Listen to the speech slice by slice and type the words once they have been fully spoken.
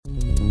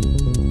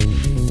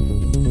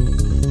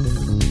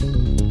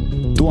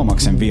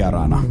Tuomaksen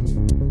vieraana.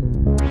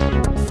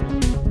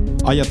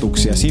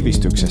 Ajatuksia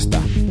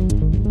sivistyksestä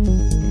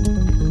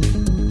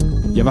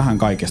ja vähän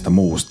kaikesta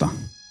muusta.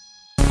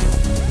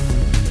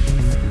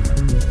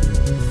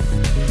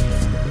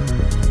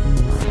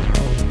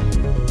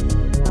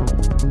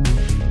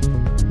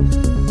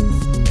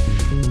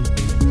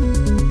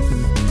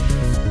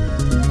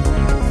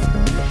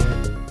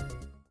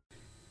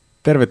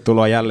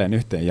 Tervetuloa jälleen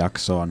yhteen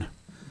jaksoon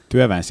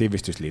Työväen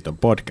sivistysliiton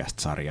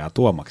podcast-sarjaa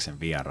Tuomaksen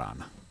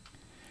vieraana.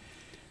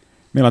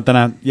 Meillä on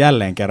tänään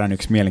jälleen kerran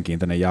yksi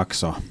mielenkiintoinen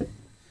jakso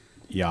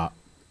ja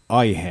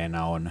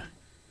aiheena on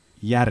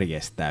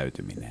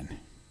järjestäytyminen.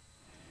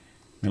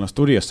 Meillä on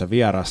studiossa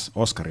vieras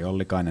Oskari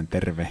Ollikainen,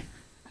 terve.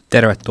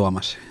 Terve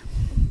Tuomas.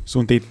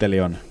 Sun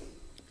titteli on,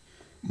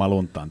 mä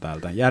luntaan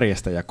täältä,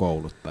 järjestäjä,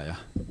 kouluttaja.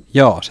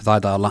 Joo, se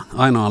taitaa olla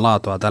ainoa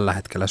laatua tällä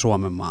hetkellä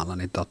Suomen maalla,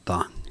 niin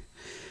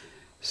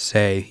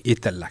se ei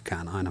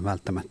itselläkään aina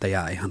välttämättä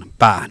jää ihan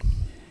päähän.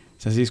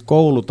 Sä siis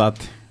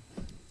koulutat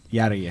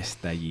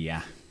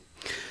järjestäjiä.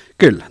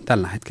 Kyllä,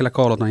 tällä hetkellä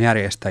koulutan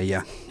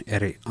järjestäjiä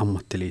eri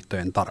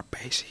ammattiliittojen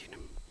tarpeisiin.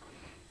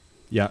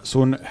 Ja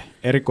sun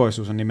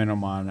erikoisuus on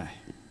nimenomaan,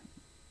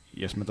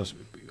 jos me tuossa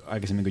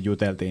aikaisemmin kun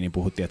juteltiin, niin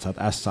puhuttiin, että sä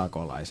oot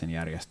SAK-laisen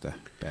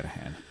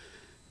järjestöperheen.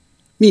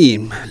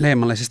 Niin,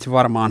 leimallisesti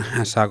varmaan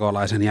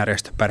SAK-laisen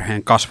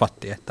järjestöperheen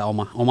kasvatti, että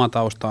oma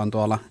tausta on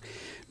tuolla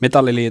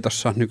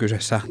Metalliliitossa,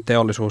 nykyisessä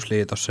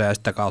Teollisuusliitossa ja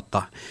sitä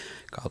kautta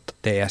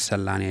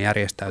TSL:ään ja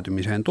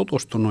järjestäytymiseen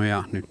tutustunut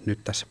ja nyt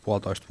tässä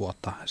 1,5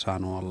 vuotta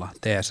saanut olla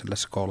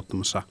TSL:ssä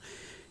kouluttamassa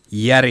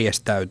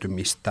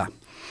järjestäytymistä,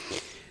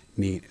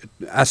 niin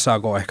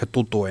SAK on ehkä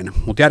tutuin,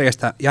 mutta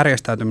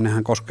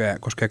järjestäytyminenhän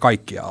koskee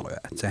kaikkia aloja,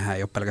 että sehän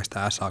ei ole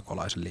pelkästään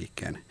SAK-laisen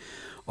liikkeen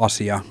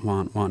asia,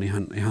 vaan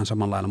ihan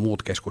samalla lailla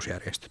muut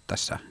keskusjärjestöt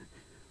tässä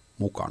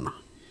mukana.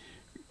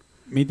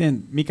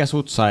 Mikä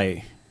sut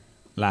sai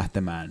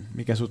lähtemään,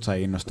 mikä sut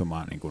sai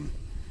innostumaan niin kuin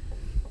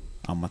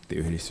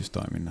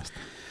ammattiyhdistystoiminnasta?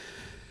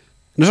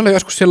 No se oli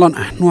joskus silloin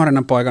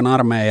nuorena poikana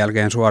armeijan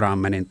jälkeen suoraan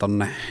menin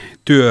tonne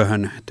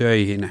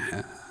töihin.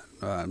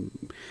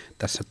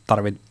 Tässä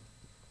tarvit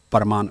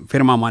varmaan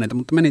firmaa mainita,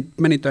 mutta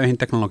menin töihin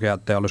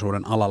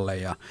teknologiateollisuuden alalle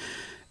ja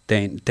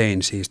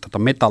tein siis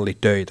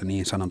metallitöitä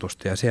niin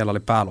sanotusti. Ja siellä oli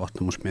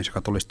pääluottamusmies,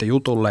 joka tuli sitten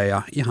jutulle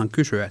ja ihan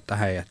kysyi, että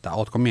hei, että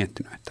ootko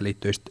miettinyt, että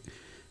liittyisit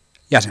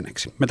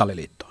jäseneksi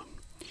Metalliliittoon.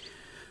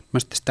 Mä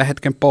sitten sitä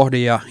hetken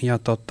pohdin ja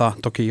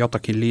toki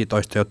jotakin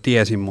liitoista jo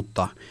tiesin,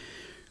 mutta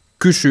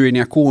kysyin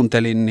ja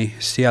kuuntelin, niin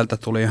sieltä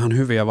tuli ihan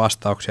hyviä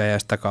vastauksia ja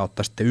sitä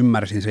kautta sitten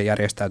ymmärsin sen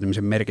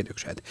järjestäytymisen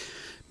merkityksen, että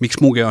miksi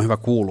munkin on hyvä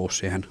kuulua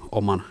siihen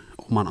oman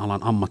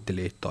alan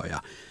ammattiliittoon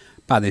ja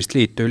päätin sitten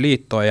liittyä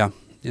liittoon ja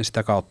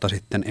sitä kautta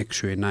sitten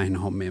eksyin näihin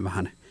hommiin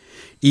vähän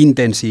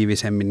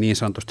intensiivisemmin niin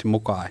sanotusti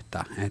mukaan,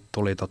 että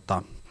tuli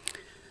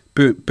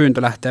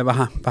pyyntö lähtee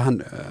vähän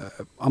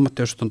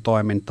ammattiyhdistyksen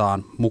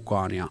toimintaan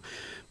mukaan ja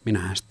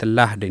minähän sitten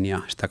lähdin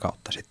ja sitä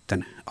kautta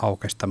sitten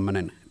aukesi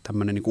tämmöinen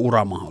niin kuin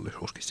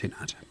uramahdollisuuskin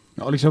sinänsä.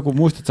 No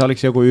muistatko,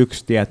 oliko joku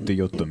yksi tietty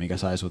juttu, mikä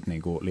sai sut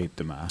niin kuin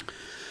liittymään?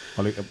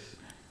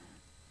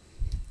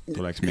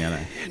 Tuleeko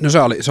mieleen? No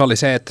se oli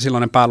se, että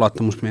silloinen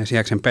pääluottamusmies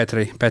Jäksen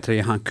Petri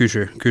ihan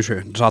kysyi.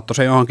 Saattoi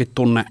se johonkin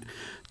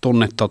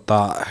tunne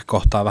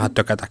kohtaa vähän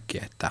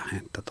tökätäkin, että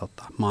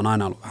mä oon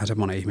aina ollut vähän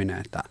semmoinen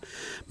ihminen, että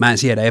mä en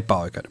siedä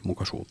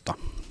epäoikeudenmukaisuutta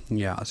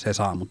ja se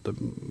saa mut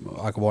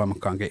aika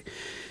voimakkaankin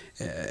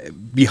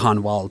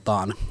vihan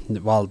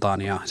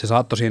valtaan ja se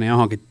saattoi siinä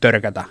johonkin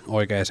törkätä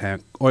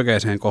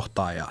oikeaan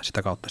kohtaan ja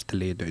sitä kautta sitten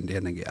liityin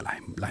tietenkin ja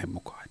lähdin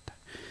mukaan.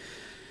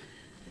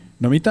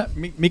 No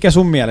mikä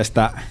sun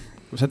mielestä,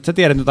 sä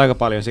tiedät nyt aika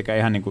paljon sekä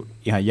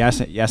ihan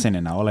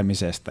jäsenenä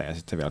olemisesta ja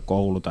sitten sä vielä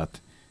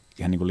koulutat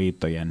ihan niin kuin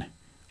liittojen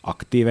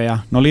aktiiveja.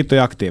 No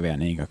liittojen aktiiveja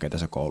niinkö, ketä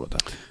sä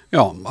koulutat?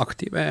 Joo,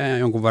 aktiiveja ja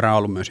jonkun verran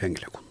ollut myös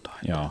henkilökuntaa.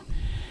 Joo.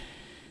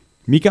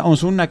 Mikä on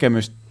sun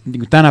näkemys niin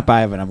kuin tänä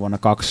päivänä vuonna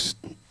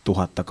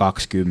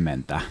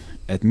 2020,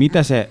 että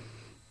mitä se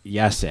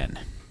jäsen,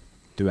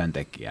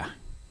 työntekijä,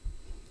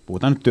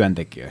 puhutaan nyt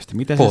työntekijöistä,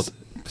 mitä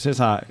se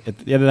saa,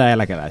 että jätetään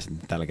eläkeläiset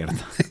tällä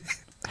kertaa.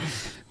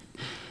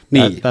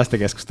 Niin. Tästä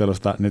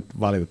keskustelusta nyt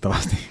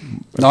valitettavasti.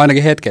 No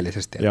ainakin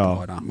hetkellisesti, että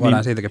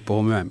voidaan siitäkin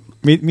puhua myöhemmin.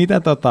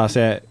 Mitä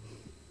se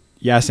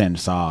jäsen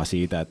saa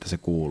siitä, että se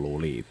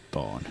kuuluu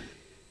liittoon?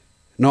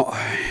 No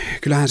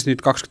kyllähän se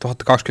nyt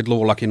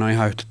 2020-luvullakin on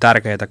ihan yhtä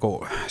tärkeää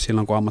kuin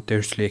silloin, kun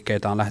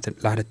ammattiyhdistysliikkeitä on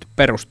lähdetty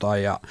perustaa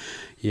ja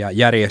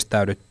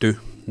järjestäydytty,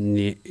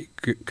 niin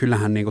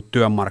kyllähän niin kuin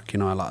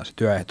työmarkkinoilla se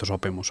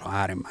työehtosopimus on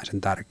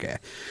äärimmäisen tärkeä,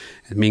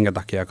 että minkä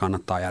takia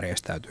kannattaa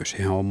järjestäytyä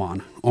siihen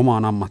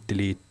omaan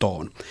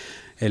ammattiliittoon.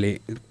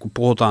 Eli kun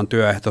puhutaan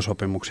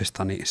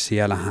työehtosopimuksista, niin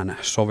siellähän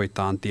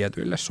sovitaan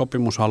tietyille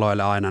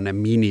sopimusaloille aina ne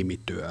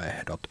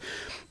minimityöehdot.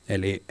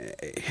 Eli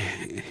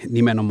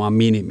nimenomaan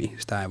minimi,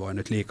 sitä ei voi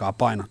nyt liikaa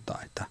painottaa,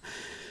 että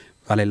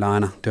välillä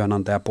aina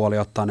työnantajapuoli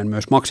ottaa ne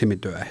myös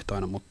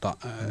maksimityöehtoina, mutta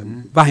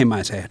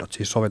vähimmäisehdot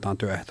siis sovitaan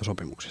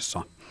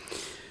työehtosopimuksessa.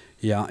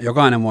 Ja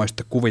jokainen voi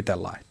sitten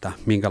kuvitella, että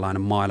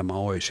minkälainen maailma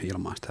olisi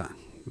ilman sitä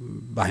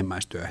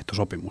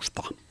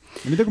vähimmäistyöehtosopimusta.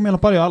 No mitä kun meillä on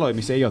paljon aloja,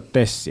 missä ei ole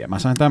TESiä? Mä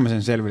sain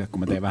tämmöisen selville, kun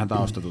mä tein vähän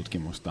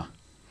taustatutkimusta.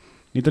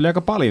 Niitä oli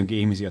aika paljonkin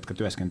ihmisiä, jotka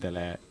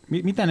työskentelee.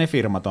 Mitä ne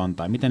firmat on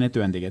tai mitä ne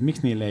työntekijät?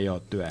 Miksi niille ei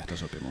ole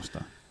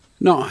työehtosopimusta?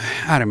 No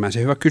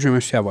äärimmäisen hyvä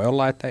kysymys. Siellä voi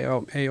olla, että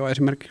ei ole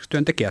esimerkiksi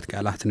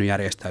työntekijätkään lähtenyt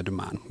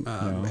järjestäytymään.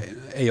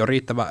 Ei ole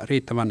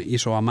riittävän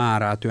isoa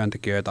määrää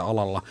työntekijöitä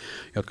alalla,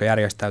 jotka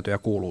järjestäytyy ja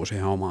kuuluu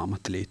siihen omaan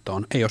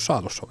ammattiliittoon. Ei ole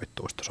saatu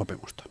sovittua sitä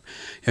sopimusta.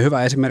 Ja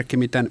hyvä esimerkki,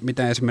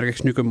 miten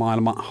esimerkiksi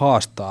nykymaailma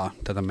haastaa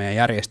tätä meidän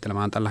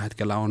järjestelmää tällä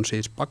hetkellä on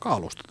siis vaikka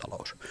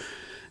alustatalous.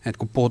 Et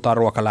kun puhutaan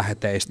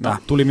ruokaläheteistä. No,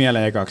 tuli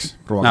mieleen ekaksi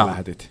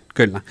ruokalähetit. No,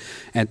 kyllä.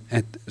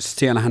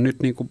 Siellähän nyt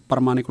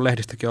varmaan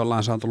lehdistäkin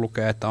ollaan saatu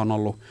lukea, että on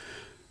ollut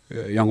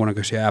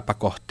jonkunnäköisiä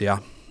epäkohtia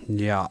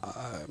ja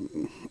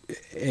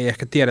ei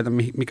ehkä tiedetä,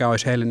 mikä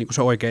olisi heille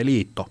se oikea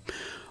liitto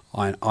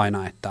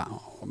aina, että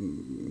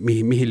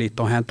mihin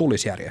liittoon heidän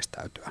tulisi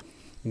järjestäytyä.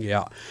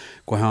 Ja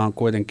kun he on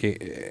kuitenkin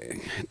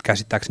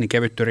käsittääkseni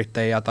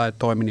kevytyrittäjiä tai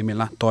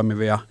toiminimillä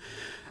toimivia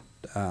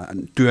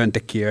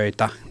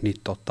työntekijöitä, niin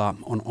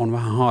on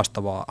vähän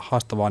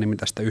haastavaa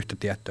nimittäin sitä yhtä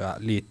tiettyä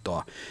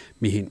liittoa,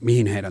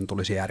 mihin heidän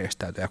tulisi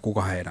järjestäytyä ja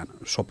kuka heidän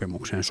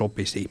sopimukseen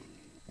sopisi.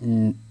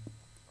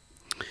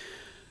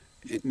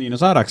 Niin, no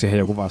saadaanko siihen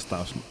joku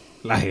vastaus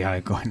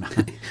lähiaikoina?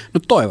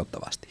 No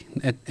toivottavasti.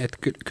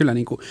 Kyllä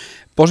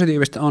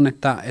positiivista on,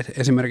 että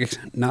esimerkiksi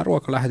nämä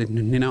ruokalähetit,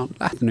 niin ne on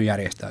lähtenyt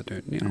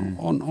järjestäytyä, niin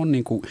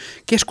on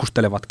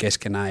keskustelevat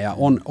keskenään ja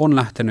on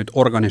lähtenyt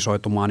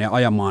organisoitumaan ja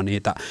ajamaan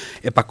niitä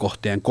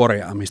epäkohtien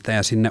korjaamista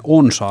ja sinne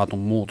on saatu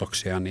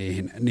muutoksia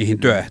niihin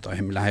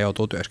työehtoihin, millä he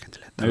joutuu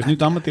työskentelemään. No jos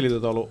nyt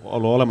ammattiliitot on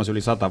ollut olemassa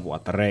yli 100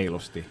 vuotta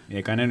reilusti, niin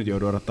eikä ne nyt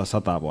joudu odottaa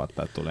 100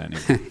 vuotta, että tulee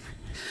niin.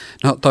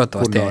 No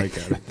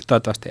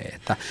toivottavasti ei.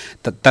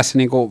 Että tässä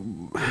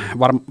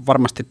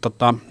varmasti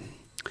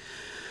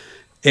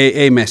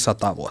ei mene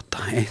 100 vuotta.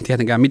 Ei,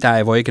 tietenkään mitään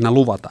ei voi ikinä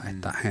luvata,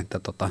 että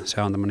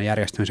se on tämmöinen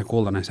järjestämisen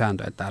kultainen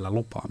sääntö, että älä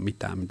lupaa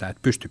mitään, mitä et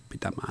pysty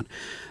pitämään.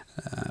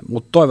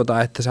 Mutta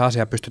toivotaan, että se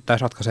asia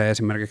pystyttäisiin ratkaisemaan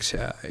esimerkiksi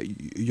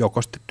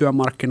joko sitten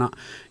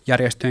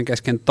työmarkkinajärjestöjen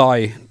kesken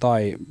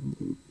tai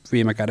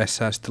viime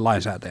kädessä sitten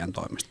lainsäätäjän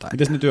toimesta.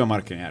 Mites ne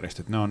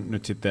työmarkkinajärjestöt? Ne on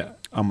nyt sitten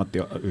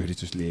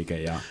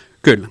ammattiyhdistysliike ja...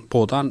 Kyllä,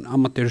 puhutaan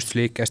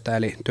ammattiyhdistysliikkeestä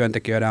eli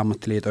työntekijöiden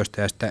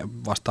ammattiliitoista ja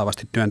sitten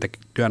vastaavasti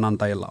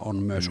työnantajilla on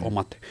myös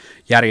omat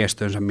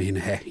järjestönsä, mihin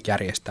he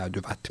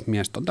järjestäytyvät.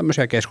 Mielestäni on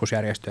tämmöisiä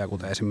keskusjärjestöjä,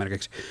 kuten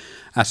esimerkiksi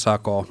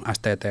SAK,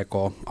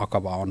 STTK,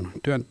 Akava on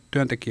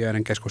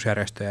työntekijöiden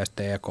keskusjärjestö ja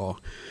sitten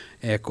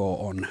EK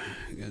on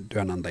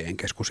työnantajien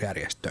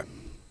keskusjärjestö.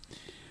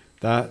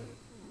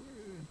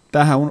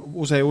 Tähän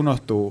usein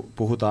unohtuu,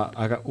 puhutaan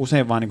aika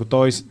usein vaan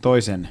niin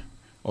toisen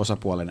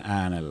osapuolen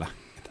äänellä.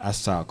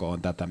 SAK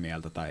on tätä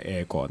mieltä tai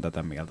EK on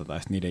tätä mieltä tai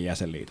niiden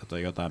jäsenliitot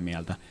on jotain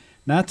mieltä.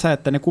 Näet sä,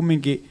 että ne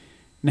kumminkin,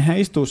 nehän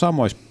istuu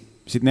samoissa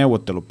sit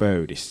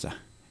neuvottelupöydissä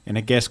ja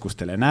ne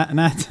keskustelee.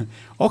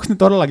 Onko ne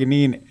todellakin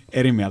niin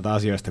eri mieltä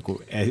asioista,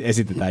 kun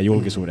esitetään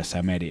julkisuudessa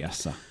ja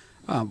mediassa?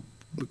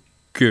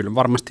 Kyllä,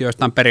 varmasti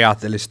joistain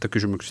periaatteellisista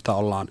kysymyksistä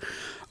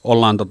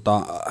ollaan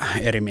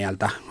eri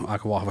mieltä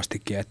aika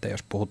vahvastikin, että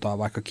jos puhutaan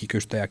vaikka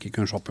kikystä ja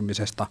kikyn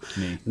sopimisesta,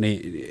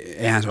 niin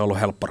eihän se ollut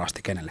helppo rasti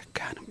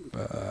kenellekään.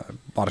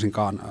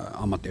 Varsinkaan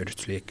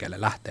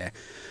ammattiyhdistysliikkeelle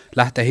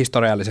lähtee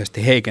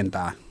historiallisesti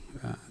heikentää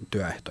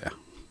työehtoja,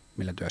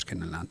 millä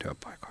työskennellään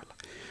työpaikoilla.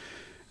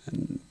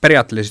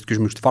 Periaatteellisista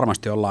kysymyksistä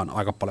varmasti ollaan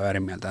aika paljon eri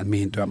mieltä, että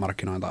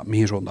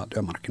mihin suuntaan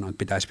työmarkkinoita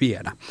pitäisi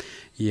viedä.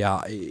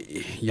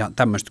 Ja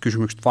tämmöiset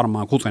kysymykset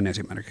varmaan, kuten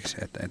esimerkiksi,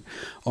 että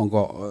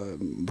onko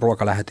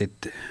ruokalähetit,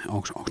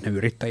 onko ne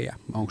yrittäjiä,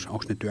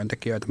 onko ne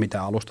työntekijöitä,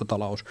 mitä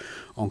alustatalous,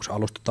 onko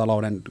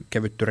alustatalouden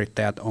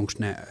kevytyrittäjät, onko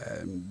ne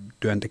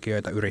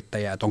työntekijöitä,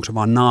 yrittäjiä, että onko se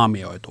vaan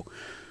naamioitu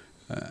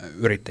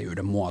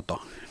yrittäjyyden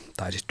muoto,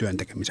 tai siis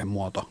työntekemisen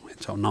muoto,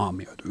 että se on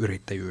naamioitu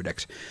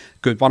yrittäjyydeksi.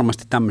 Kyllä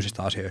varmasti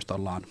tämmöisistä asioista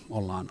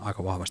ollaan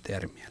aika vahvasti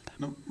eri mieltä.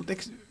 No, mutta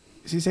eikö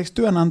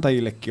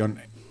työnantajillekin on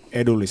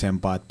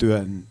edullisempaa, että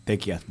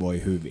työntekijät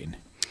voi hyvin?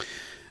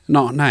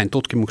 No näin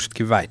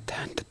tutkimuksetkin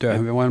väittää, että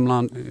työhyvinvoinnilla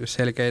on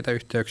selkeitä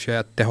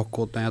yhteyksiä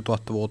tehokkuuteen ja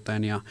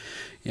tuottavuuteen ja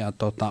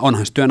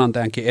onhan se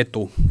työnantajankin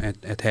etu,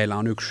 että heillä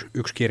on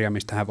yksi kirja,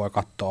 mistä hän voi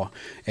katsoa,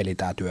 eli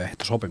tämä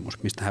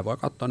työehtosopimus, mistä hän voi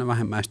katsoa ne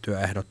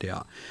vähimmäistyöehdot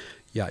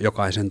ja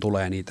jokaisen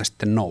tulee niitä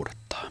sitten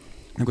noudattaa.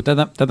 No kun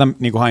tätä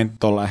niin kuin hain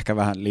tuolla ehkä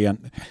vähän liian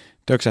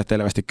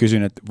töksähtelevästi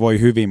kysyn, että voi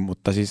hyvin,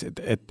 mutta siis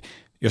että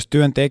jos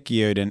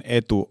työntekijöiden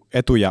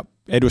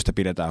edusta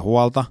pidetään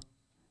huolta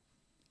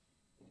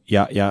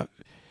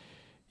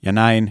ja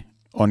näin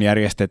on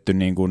järjestetty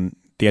niin kuin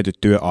tietyt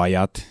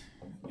työajat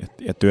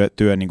ja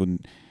työ niin kuin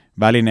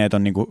välineet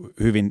on niin kuin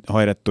hyvin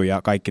hoidettu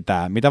ja kaikki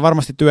tämä, mitä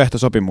varmasti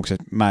työehtosopimukset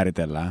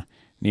määritellään,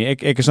 niin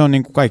eikö se ole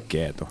niin kuin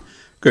kaikki etu?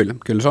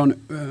 Kyllä se on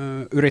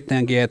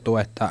yrittäjänkin etu,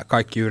 että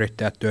kaikki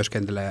yrittäjät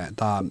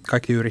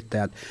kaikki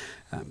yrittäjät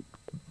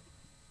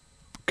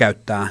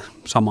käyttää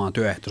samaa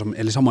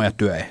eli samoja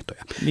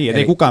työehtoja. Niin,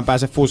 ei kukaan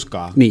pääse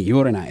fuskaan. Niin,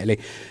 juuri näin.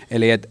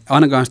 Eli et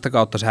ainakaan sitä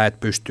kautta sä et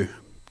pysty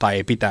tai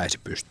ei pitäisi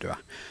pystyä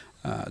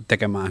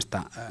tekemään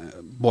sitä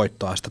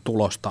voittoa, sitä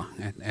tulosta,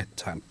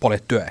 että sä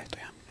poljet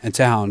työehtoja. Että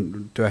sehän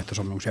on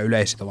työehtosopimuksen ja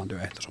yleissitovan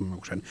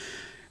työehtosopimuksen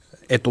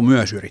etu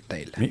myös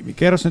yrittäjille.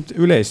 Kerro nyt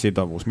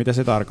yleissitovuus, mitä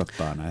se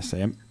tarkoittaa näissä?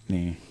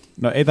 Niin.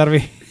 No ei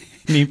tarvi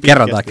niin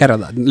Kerrotaan.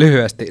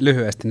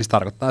 Lyhyesti, niin se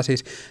tarkoittaa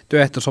siis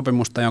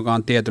työehtosopimusta, joka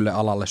on tietylle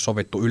alalle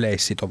sovittu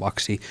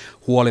yleissitovaksi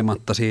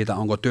huolimatta siitä,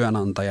 onko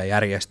työnantaja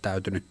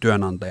järjestäytynyt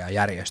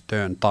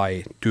työnantajajärjestöön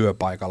tai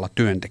työpaikalla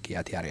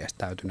työntekijät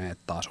järjestäytyneet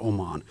taas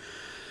omaan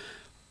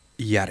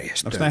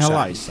järjestöönsä. Onko tämä ihan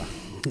laissa?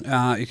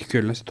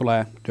 Kyllä, se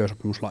tulee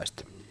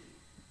työsopimuslaista.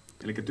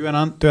 Eli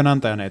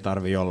työnantajan ei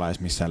tarvitse olla edes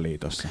missään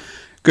liitossa?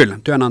 Kyllä,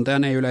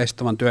 työnantajan ei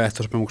yleissitovan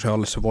työehtosopimuksen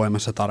ollessa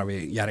voimassa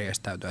tarvitse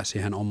järjestäytyä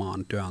siihen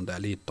omaan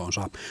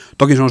työnantajaliittoonsa.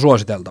 Toki se on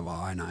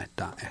suositeltavaa aina,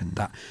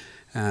 että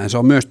se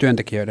on myös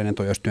työntekijöiden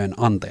etu, jos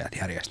työnantajat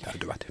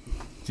järjestäytyvät.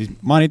 Siis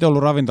mä oon itse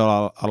ollut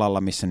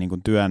ravintola-alalla, missä niin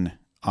kuin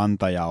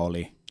työnantaja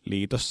oli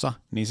liitossa,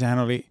 niin sehän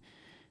oli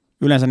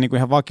yleensä niin kuin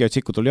ihan vakio, että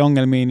kun tuli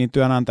ongelmia, niin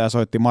työnantaja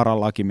soitti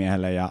Maran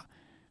lakimiehelle ja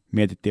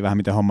mietittiin vähän,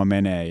 miten homma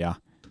menee ja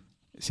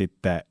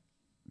sitten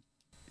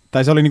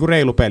tai se oli niinku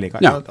reilu peli,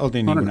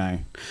 oltiin niinku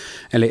näin.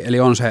 Eli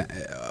on se,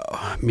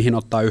 mihin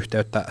ottaa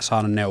yhteyttä,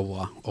 saada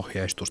neuvoa,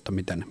 ohjeistusta,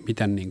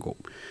 miten niinku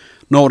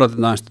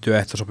noudatetaan sitä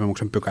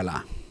työehtosopimuksen pykälää.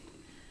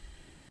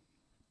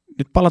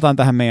 Nyt palataan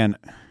tähän meidän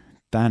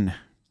tämän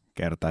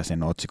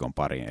kertaisen otsikon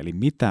pariin, eli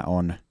mitä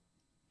on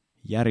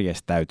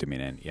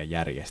järjestäytyminen ja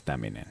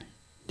järjestäminen?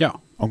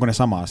 Joo. Onko ne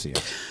sama asia?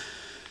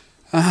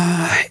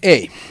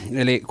 Ei.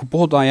 Eli kun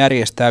puhutaan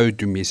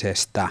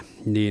järjestäytymisestä,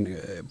 niin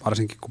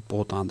varsinkin kun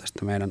puhutaan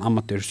tästä meidän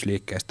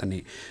ammattiyhdistysliikkeestä,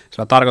 niin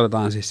sillä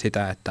tarkoitetaan siis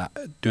sitä, että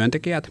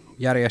työntekijät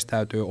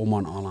järjestäytyy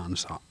oman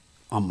alansa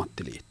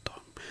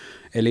ammattiliittoon.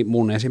 Eli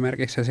mun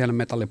esimerkiksi siellä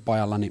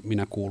metallipajalla, niin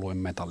minä kuuluin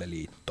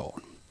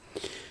metalliliittoon.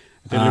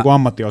 Eli joku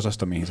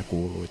ammattiosasto, mihin sä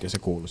kuuluit, ja se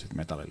kuului sitten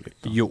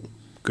metalliliittoon. Joo,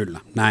 kyllä.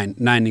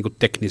 Näin niin kuin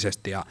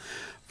teknisesti ja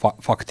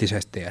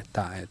faktisesti,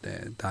 että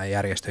tämä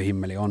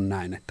järjestöhimmeli on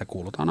näin, että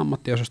kuulutaan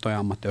ammattiosastoon ja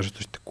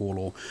ammattiosasto sitten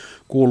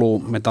kuuluu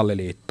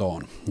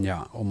metalliliittoon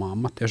ja oma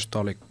ammattiosasto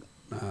oli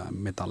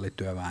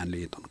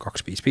Metallityöväenliiton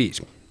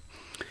 255.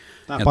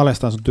 Tämä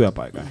paljastaa sun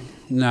työpaikan?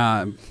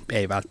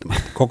 Ei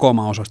välttämättä. Koko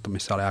oma osasto,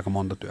 missä oli aika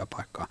monta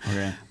työpaikkaa.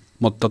 Okay.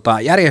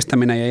 Mutta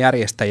järjestäminen ja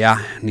järjestäjä,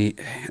 niin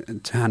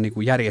sehän niin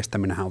kuin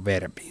järjestäminenhän on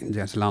verbi.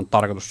 Sillä on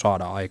tarkoitus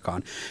saada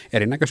aikaan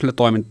erinäköisillä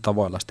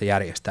toimintatavoilla sitä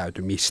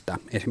järjestäytymistä,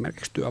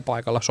 esimerkiksi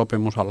työpaikalla,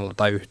 sopimusalalla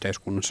tai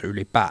yhteiskunnassa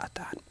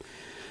ylipäätään.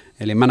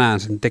 Eli mä näen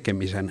sen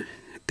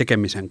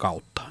tekemisen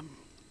kautta.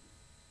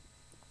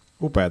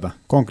 Upeata,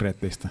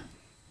 konkreettista.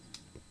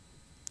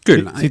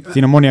 Kyllä.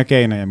 Siinä on monia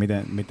keinoja,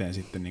 miten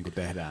sitten niin kuin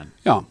tehdään.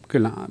 Joo,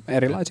 kyllä.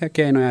 Erilaisia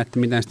keinoja, että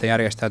miten sitä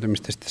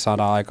järjestäytymistä sitten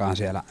saadaan aikaan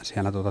siellä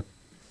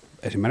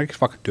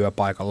esimerkiksi vaikka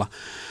työpaikalla.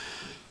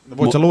 No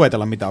voitko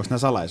luetella mitä, onko nämä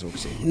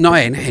salaisuuksia? No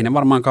ei ne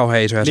varmaan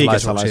kauhean isoja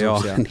salaisuuksia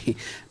ole. Niin.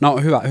 No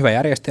hyvä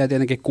järjestäjä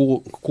tietenkin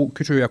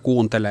kysyy ja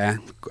kuuntelee.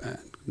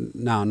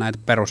 Nämä on näitä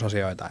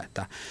perusasioita,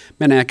 että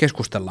menee ja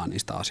keskustellaan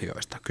niistä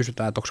asioista.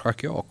 Kysytään, että onko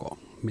kaikki ok,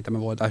 mitä me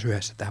voitaisiin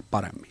yhdessä tehdä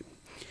paremmin.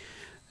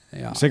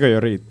 Ja sekö jo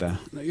riittää?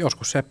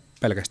 Joskus se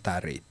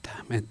pelkästään riittää.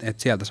 Et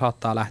sieltä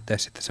saattaa lähteä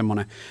sitten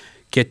semmoinen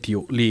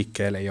ketju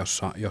liikkeelle,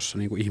 jossa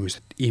niin kuin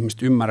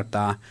ihmiset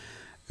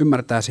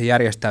ymmärtää sen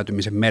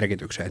järjestäytymisen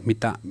merkityksen,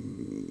 että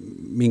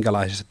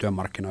minkälaisissa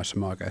työmarkkinoissa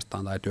me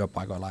oikeastaan tai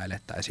työpaikoilla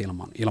elettäisiin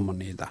ilman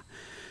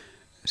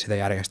sitä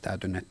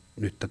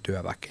järjestäytynyttä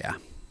työväkeä,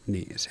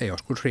 niin se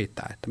joskus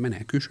riittää, että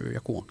menee kysyy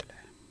ja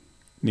kuuntelee.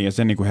 Niin ja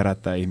se niin kuin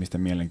herättää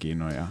ihmisten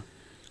mielenkiinnoa. Ja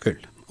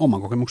Kyllä.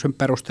 Oman kokemuksen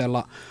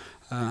perusteella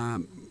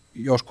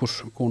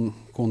joskus,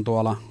 kun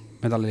tuolla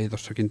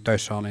Metalliliitossakin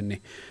töissä olin,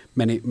 niin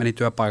meni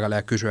työpaikalle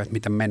ja kysyi, että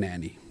miten menee,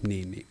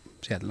 niin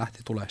sieltä lähti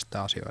tulee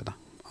sitten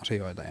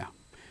asioita ja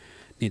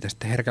niitä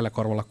sitten herkällä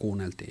korvalla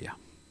kuunneltiin ja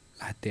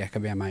lähdettiin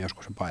ehkä viemään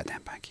joskus jopa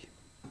eteenpäinkin.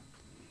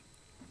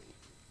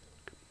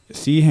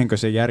 Siihenkö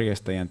se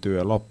järjestäjän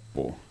työ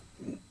loppuu?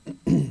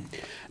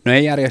 No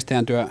ei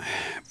järjestäjän työ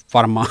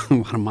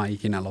varmaan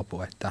ikinä lopu.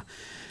 Mutta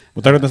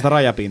tarkoitan sitä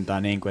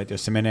rajapintaa, niin kuin, että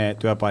jos se menee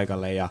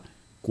työpaikalle ja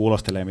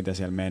kuulostelee, mitä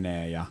siellä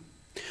menee ja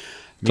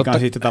mikä on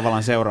sitten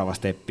tavallaan seuraava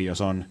steppi,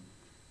 jos on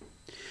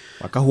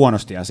vaikka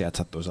huonosti asiat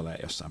sattuisi olemaan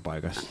jossain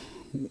paikassa?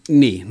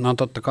 Niin, no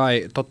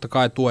totta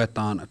kai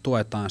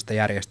tuetaan sitä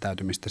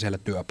järjestäytymistä siellä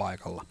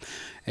työpaikalla.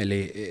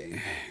 Eli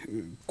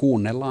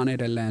kuunnellaan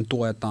edelleen,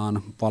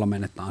 tuetaan,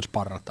 valmennetaan,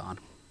 sparrataan.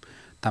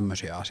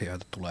 Tämmöisiä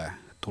asioita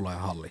tulee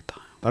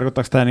hallitaan.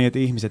 Tarkoittaako tämä niin, että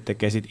ihmiset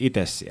tekee sit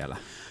itse siellä?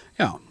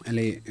 Joo,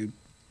 eli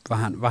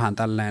vähän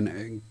tälleen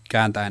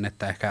kääntäen,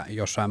 että ehkä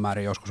jossain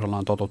määrin joskus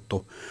ollaan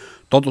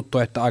totuttu,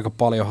 että aika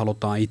paljon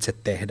halutaan itse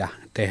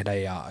tehdä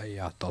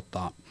ja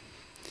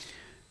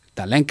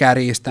tälleen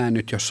kärjistäen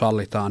nyt, jos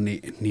sallitaan,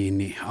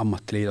 niin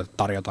ammattiliitot,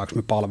 tarjotaanko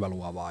me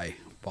palvelua vai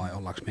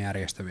ollaanko me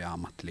järjestäviä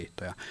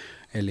ammattiliittoja.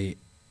 Eli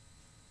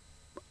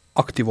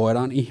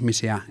aktivoidaan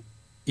ihmisiä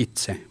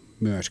itse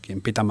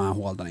myöskin pitämään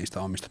huolta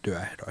niistä omista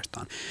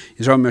työehdoistaan.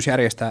 Ja se on myös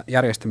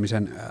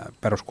järjestämisen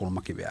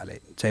peruskulmakiviä,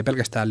 eli se ei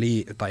pelkästään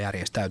tai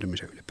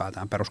järjestäytymisen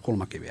ylipäätään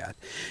peruskulmakiviä. Et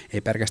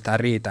ei pelkästään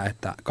riitä,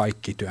 että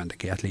kaikki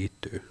työntekijät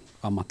liittyy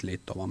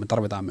ammattiliittoon, vaan me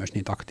tarvitaan myös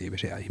niitä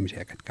aktiivisia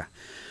ihmisiä, ketkä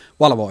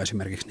valvoo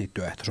esimerkiksi niitä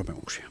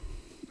työehtosopimuksia.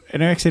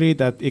 Eikö se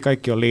riitä, että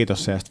kaikki on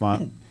liitossa ja sitten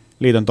vaan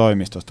liiton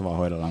toimistosta vaan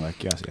hoidellaan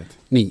kaikki asiat?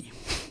 Niin.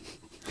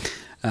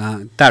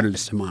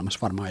 Täydellisessä maailmassa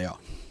varmaan joo.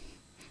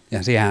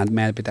 Ja siihen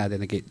meidän pitää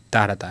tietenkin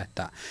tähdätä,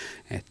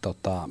 että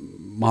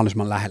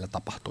mahdollisimman lähellä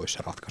tapahtuisi se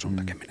ratkaisun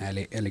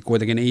tekeminen. Eli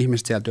kuitenkin ne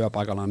ihmiset siellä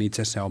työpaikalla on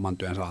itse se oman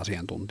työnsä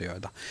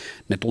asiantuntijoita.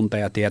 Ne tuntee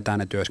ja tietää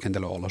ne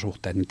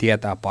työskentelyolosuhteet, ne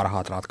tietää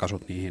parhaat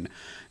ratkaisut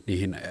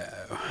niihin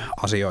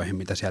asioihin,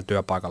 mitä siellä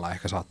työpaikalla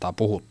ehkä saattaa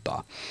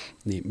puhuttaa.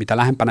 Niin mitä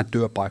lähempänä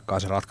työpaikkaa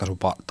se ratkaisu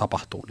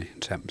tapahtuu, niin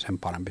sen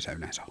parempi se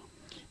yleensä on.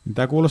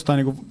 Tämä kuulostaa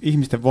niin kuin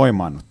ihmisten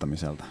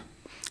voimaannuttamiselta.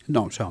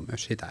 No se on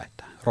myös sitä,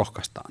 että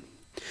rohkaistaan.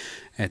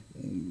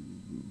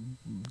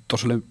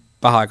 Tuossa oli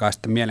vähän aikaa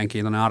sitten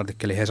mielenkiintoinen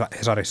artikkeli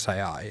Hesarissa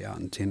ja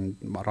siinä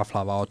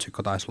raflaava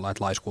otsikko taisi olla,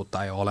 että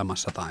laiskuutta ei ole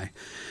olemassa tai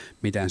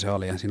miten se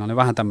oli. Ja siinä oli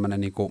vähän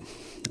tämmöinen,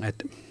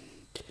 että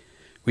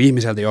kun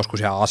ihmiseltä joskus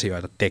jää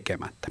asioita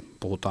tekemättä,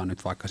 puhutaan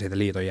nyt vaikka siitä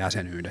liiton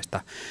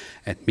jäsenyydestä,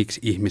 että miksi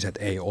ihmiset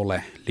ei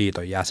ole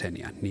liiton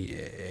jäseniä, niin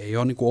ei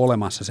ole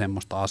olemassa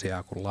semmoista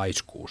asiaa kuin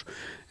laiskuus,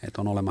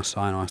 että on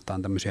olemassa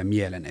ainoastaan tämmöisiä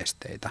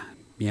mielenesteitä,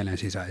 mielen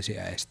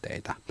sisäisiä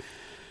esteitä.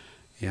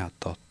 Ja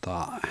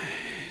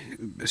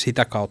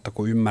sitä kautta,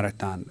 kun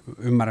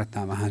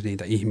ymmärretään vähän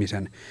niitä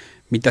ihmisen,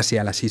 mitä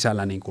siellä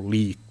sisällä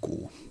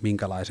liikkuu,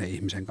 minkälaisen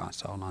ihmisen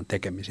kanssa ollaan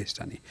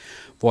tekemisissä, niin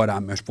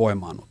voidaan myös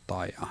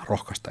voimaannuttaa ja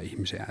rohkaista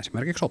ihmisiä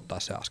esimerkiksi ottaa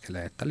se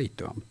askeleen, että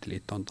liittyy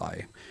ammattiliittoon tai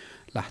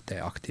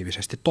lähtee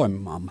aktiivisesti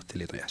toimimaan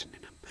ammattiliiton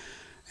jäsenenä.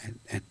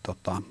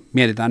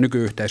 Mietitään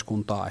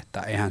nykyyhteiskuntaa,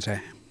 että eihän se,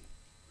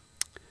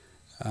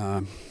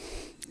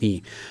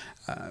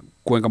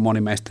 kuinka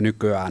moni meistä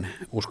nykyään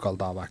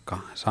uskaltaa vaikka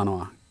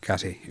sanoa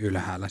käsi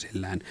ylhäällä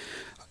silleen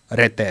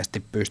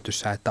reteesti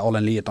pystyssä, että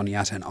olen liiton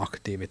jäsen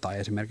aktiivi tai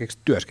esimerkiksi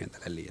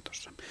työskentelen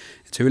liitossa.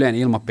 Et se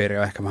yleinen ilmapiiri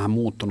on ehkä vähän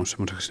muuttunut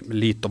semmoiseksi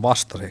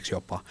liittovastaiseksi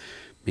jopa,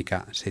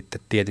 mikä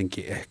sitten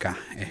tietenkin ehkä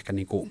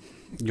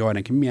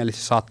joidenkin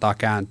mielissä saattaa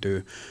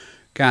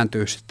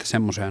kääntyä sitten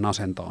semmoiseen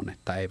asentoon,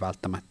 että ei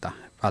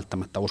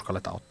välttämättä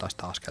uskalleta ottaa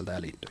sitä askelta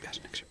ja liittyä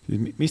jäseneksi.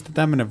 Mistä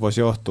tämmöinen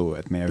voisi johtua,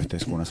 että meidän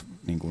yhteiskunnassa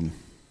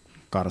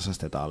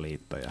karsastetaan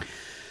liittoja?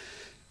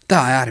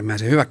 Tämä on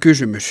äärimmäisen hyvä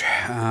kysymys.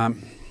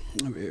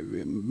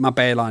 Mä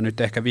peilaan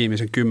nyt ehkä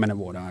viimeisen 10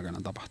 vuoden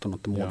aikana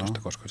tapahtunutta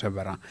muutosta, koska sen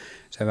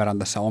verran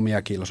tässä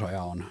omia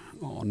kilsoja on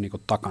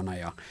takana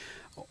ja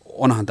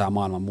onhan tämä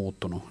maailma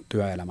muuttunut,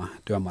 työelämä,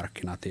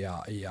 työmarkkinat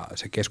ja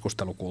se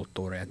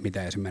keskustelukulttuuri, että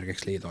miten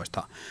esimerkiksi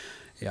liitoista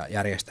ja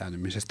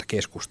järjestäytymisestä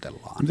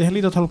keskustellaan. Mutta eihän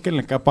liitot halua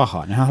kenellekään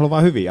pahaa, nehän haluaa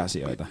vain hyviä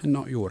asioita.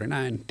 No juuri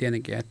näin,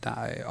 tietenkin, että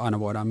aina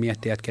voidaan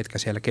miettiä, että ketkä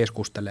siellä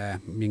keskustelee,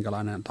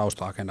 minkälainen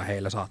tausta-agenda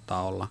heillä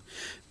saattaa olla,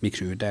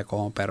 miksi YTK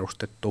on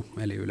perustettu,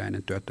 eli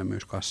yleinen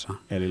työttömyyskassa.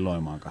 Eli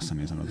Loimaan kassa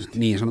niin sanotusti.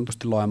 Niin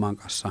sanotusti Loimaan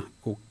kassa.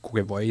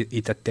 Kukin voi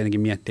itse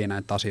tietenkin miettiä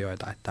näitä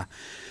asioita, että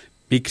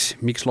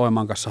miksi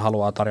Loimaan kanssa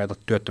haluaa tarjota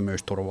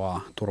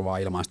työttömyysturvaa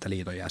ilmaista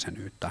liiton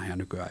jäsenyyttä ja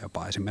nykyään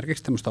jopa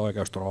esimerkiksi tämmöistä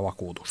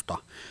oikeusturvavakuutusta,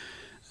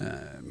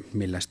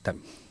 millä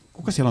sitten...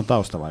 Kuka siellä on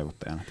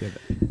taustavaikuttajana?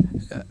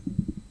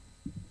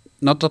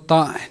 No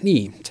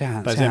niin,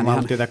 sehän... Tai sehän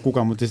en tietää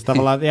kuka, mutta siis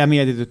tavallaan jää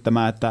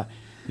mietityttämään, että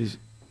siis,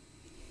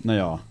 no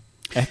joo,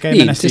 ehkä ei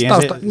mennä siis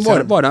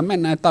siihen. Voidaan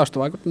mennä, että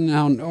taustavaikuttaminen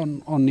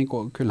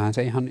on kyllähän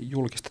se ihan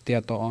julkista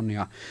tietoa on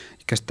ja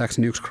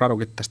käsittääkseni yksi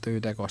gradukin tästä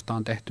YTKsta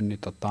on tehty, niin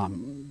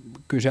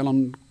kyllä siellä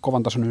on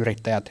kovan tason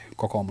yrittäjät,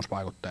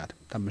 kokoomusvaikuttajat,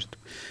 tämmöiset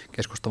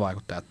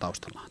keskustavaikuttajat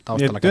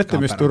taustalla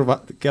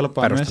työttömyysturva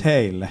kelpaa myös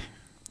heille.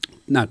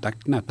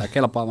 Näyttää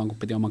kelpaavan, kun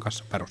piti oman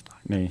kanssa perustaa.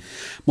 Niin.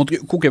 Mutta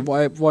kukin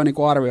voi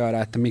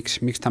arvioida, että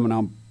miksi tämmöinen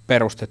on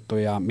perustettu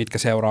ja mitkä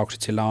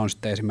seuraukset sillä on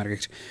sitten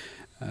esimerkiksi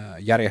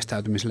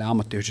järjestäytymiselle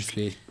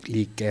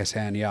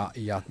ammattiyhdistysliikkeeseen.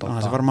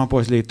 Se varmaan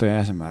pois liittojen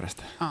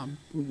jäsenmäärästä.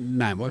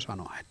 Näin voi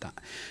sanoa, että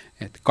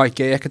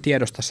kaikki ei ehkä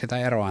tiedosta sitä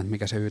eroa, että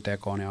mikä se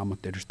YTK ja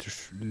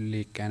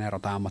ammattiyhdistysliikkeen ero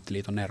tai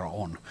ammattiliiton ero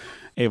on.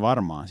 Ei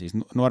varmaan. Siis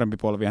nuorempi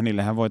polvihan,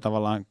 niillehän voi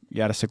tavallaan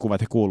jäädä se kuva,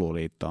 että he kuuluu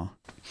liittoon,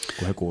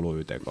 kun he kuuluu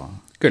YTK.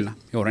 Kyllä,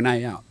 juuri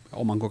näin ja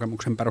oman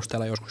kokemuksen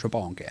perusteella joskus jopa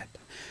onkin, että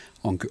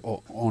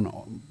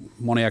on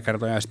monia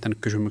kertoja esittänyt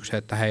kysymyksiä,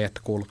 että hei,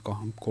 että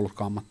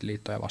kuulutko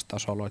ammattiliittoon ja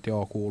vastaus on ollut, että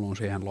joo, kuulun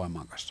siihen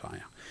Loimaan kassaan.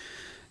 Ja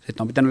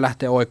sitten on pitänyt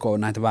lähteä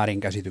oikoon näitä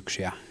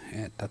väärinkäsityksiä,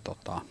 että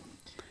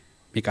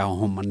mikä on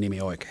homman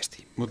nimi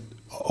oikeasti. Mut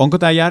onko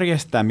tämä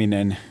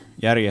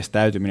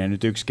järjestäytyminen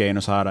nyt yksi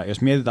keino saada,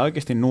 jos mietitään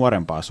oikeasti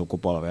nuorempaa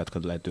sukupolvea,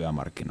 jotka tulee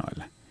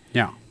työmarkkinoille,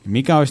 ja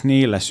mikä olisi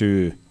niillä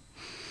syy,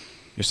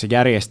 jos se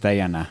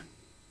järjestäjänä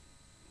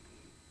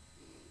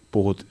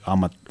puhut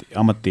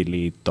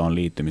ammattiliittoon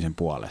liittymisen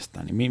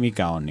puolesta, niin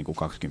mikä on niin kuin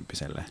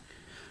 20-vuotiaalle?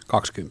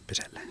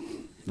 20-vuotiaalle.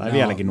 Tai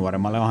vieläkin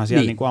nuoremmalle, onhan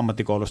siellä niin kuin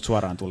ammattikoulusta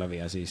suoraan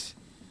tulevia siis.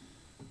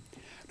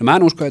 No mä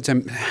en usko, että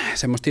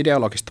semmoista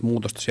ideologista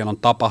muutosta siellä on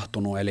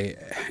tapahtunut, eli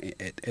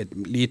et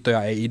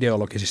liittoja ei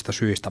ideologisista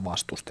syistä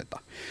vastusteta.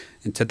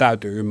 Et se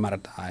täytyy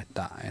ymmärtää,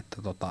 että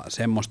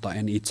semmoista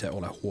en itse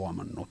ole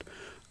huomannut.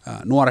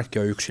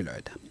 Nuoretkin on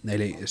yksilöitä,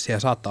 eli siellä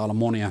saattaa olla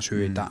monia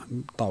syitä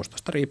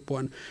taustasta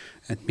riippuen,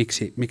 että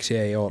miksi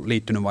ei ole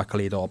liittynyt vaikka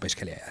liiton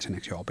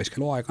opiskelijajäseneksi jo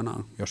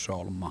opiskeluaikanaan, jos se on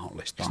ollut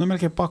mahdollista. Se on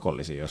melkein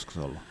pakollisia joskus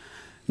ollut.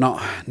 No,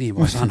 niin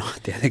voi sanoa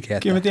tietenkin.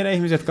 Että kyllä mä tiedän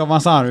ihmisiä, jotka on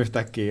vaan saanut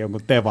yhtäkkiä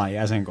jonkun Tevan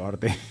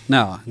jäsenkortin.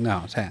 No,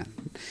 se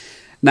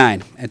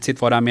näin.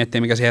 Sitten voidaan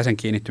miettiä, mikä se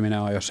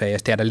jäsenkiinnittyminen on, jos ei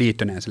edes tiedä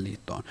liittyneensä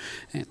liittoon.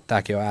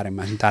 Tämäkin on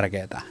äärimmäisen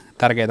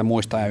tärkeää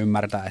muistaa ja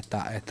ymmärtää,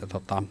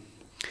 että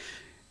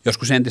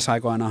joskus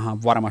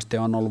entisaikoinahan varmasti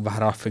on ollut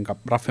vähän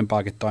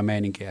raffimpaakin tuo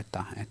meininki,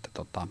 että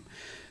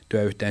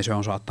työyhteisö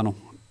on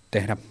saattanut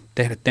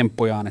tehdä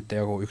temppujaan, että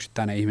joku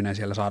yksittäinen ihminen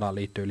siellä saadaan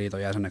liittyä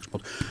liiton jäseneksi,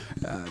 mutta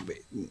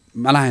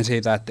mä lähden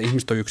siitä, että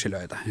ihmiset on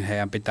yksilöitä ja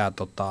heidän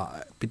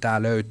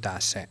pitää löytää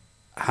se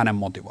hänen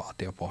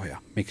motivaatiopohja,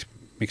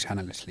 miksi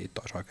hänelle se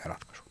liitto olisi oikea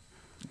ratkaisu.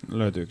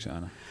 Löytyykö se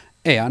aina?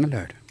 Ei aina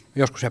löydy.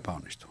 Joskus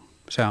epäonnistuu.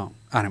 Se on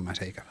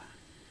äärimmäisen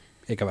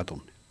ikävä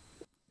tunne.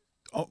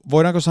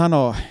 Voidaanko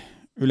sanoa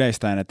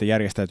yleistäen, että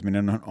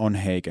järjestäytyminen on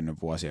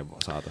heikennyt vuosien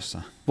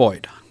saatossa?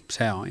 Voidaan.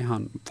 Se on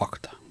ihan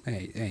fakta.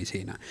 Ei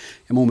siinä.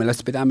 Ja mun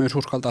mielestä pitää myös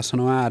uskaltaa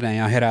sanoa ääneen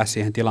ja herää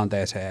siihen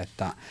tilanteeseen,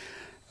 että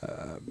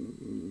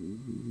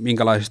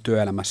minkälaisessa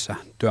työelämässä,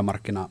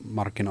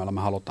 työmarkkinoilla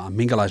me halutaan,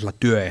 minkälaisilla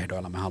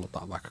työehdoilla me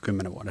halutaan vaikka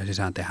 10 vuoden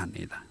sisään tehdä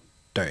niitä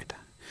töitä.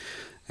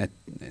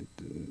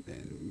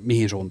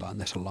 Mihin suuntaan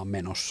tässä ollaan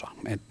menossa.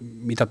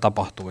 Mitä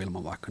tapahtuu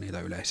ilman vaikka niitä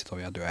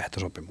yleissitovia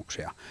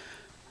työehtosopimuksia.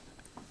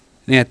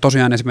 Niin, että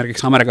tosiaan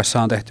esimerkiksi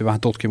Amerikassa on tehty vähän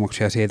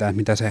tutkimuksia siitä, että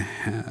mitä se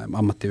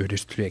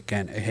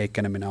ammattiyhdistysliikkeen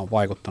heikkeneminen on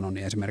vaikuttanut,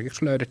 niin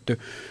esimerkiksi löydetty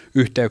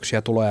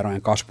yhteyksiä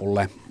tuloerojen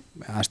kasvulle.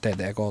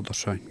 STTK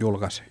tuossa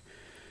julkaisi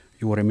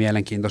juuri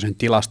mielenkiintoisen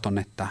tilaston,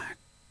 että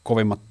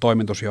kovimmat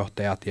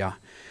toimitusjohtajat ja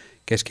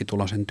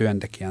keskituloisen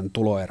työntekijän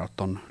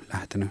tuloerot on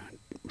lähtenyt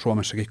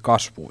Suomessakin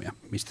kasvuun, ja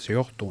mistä se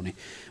johtuu, niin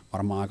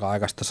varmaan aika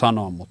aikaista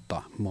sanoa,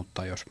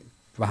 mutta jos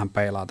vähän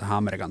peilaa tähän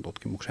Amerikan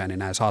tutkimukseen, niin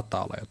näin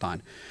saattaa olla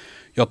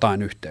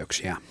jotain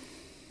yhteyksiä.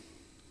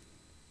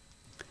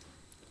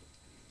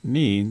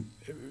 Niin,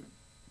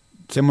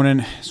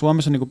 semmoinen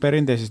Suomessa on niin kuin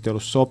perinteisesti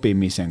ollut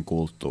sopimisen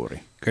kulttuuri.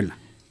 Kyllä.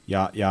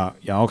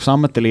 Ja onko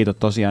ammattiliitot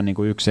tosiaan niin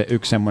kuin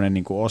yksi semmoinen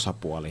niin kuin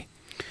osapuoli?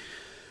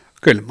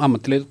 Kyllä,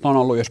 ammattiliitot on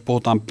ollut, jos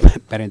puhutaan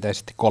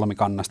perinteisesti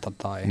kolmikannasta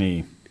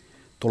tai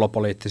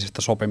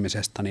tulopoliittisesta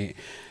sopimisesta, niin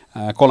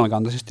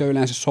kolmikantaisesti on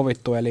yleensä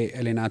sovittu,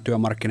 eli nämä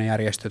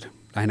työmarkkinajärjestöt,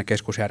 lähinnä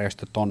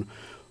keskusjärjestöt on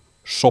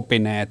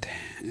sopineet.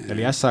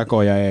 Eli SAK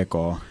ja EK.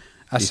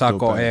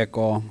 SAK, EK,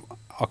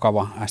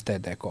 Akava,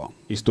 STTK.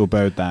 Istuu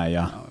pöytään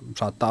ja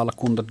saattaa olla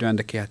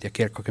kuntatyöntekijät ja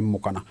kirkkokin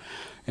mukana.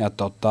 Ja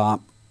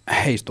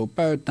he istuu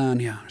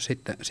pöytään ja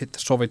sitten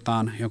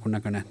sovitaan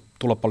jonkunnäköinen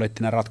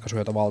tulopoliittinen ratkaisu,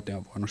 jota valtio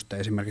on voinut sitten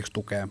esimerkiksi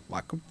tukea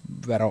vaikka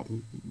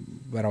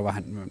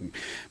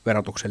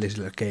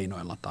verotuksellisilla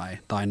keinoilla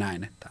tai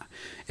näin. Että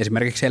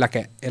esimerkiksi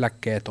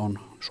eläkkeet on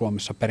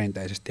Suomessa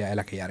perinteisesti ja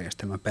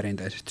eläkejärjestelmä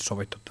perinteisesti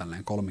sovittu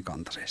tälleen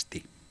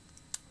kolmikantaisesti.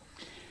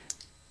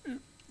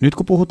 Nyt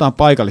kun puhutaan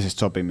paikallisesta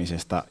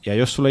sopimisesta, ja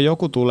jos sulle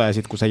joku tulee,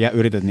 sit kun sä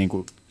yrität, niin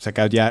kun sä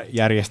käyt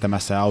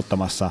järjestämässä ja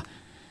auttamassa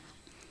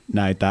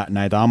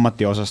näitä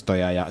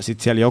ammattiosastoja, ja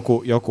sitten siellä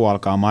joku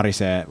alkaa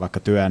marisee vaikka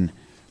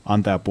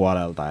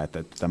työnantajapuolelta,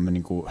 että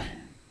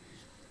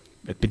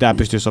pitää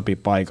pystyä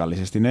sopimaan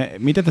paikallisesti.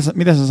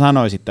 Mitä sä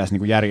sanoisit tässä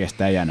niin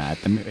järjestäjänä,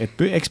 että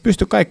eikö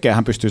pysty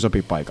kaikkeahan pystyy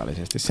sopimaan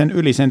paikallisesti, sen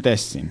yli sen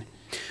tessin?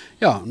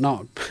 Joo,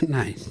 no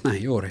näin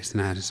juuri,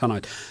 näin sä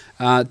sanoit.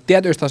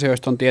 Tietyistä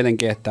asioista on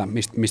tietenkin, että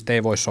mistä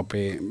ei voi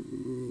sopia,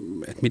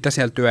 että mitä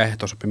siellä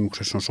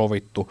työehtosopimuksessa on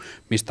sovittu,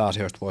 mistä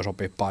asioista voi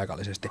sopia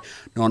paikallisesti.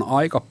 Ne on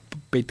aika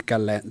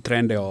pitkälle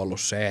trendi on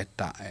ollut se,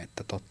 että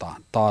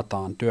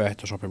taataan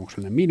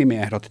työehtosopimuksellinen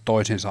minimiehdot,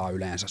 toisin saa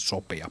yleensä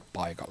sopia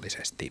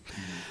paikallisesti.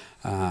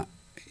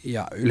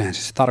 Ja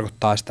yleensä se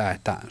tarkoittaa sitä,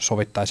 että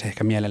sovittaisi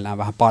ehkä mielellään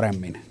vähän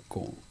paremmin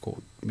kuin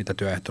mitä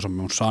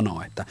työehtosopimus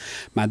sanoo. Että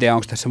mä en tiedä,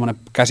 onko tässä semmoinen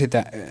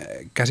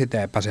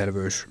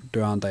käsite-epäselvyys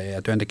työnantajien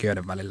ja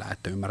työntekijöiden välillä,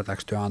 että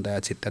ymmärtääkö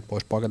työnantajat sitten, että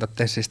voisi poiketa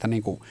tessistä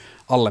niin kuin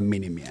alle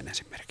minimien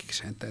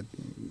esimerkiksi. Että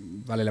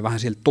välillä vähän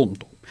siltä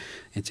tuntuu.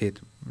 Että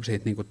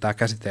siitä niin kuin tämä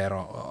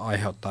käsite-ero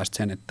aiheuttaa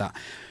sen, että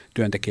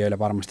työntekijöille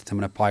varmasti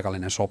semmoinen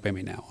paikallinen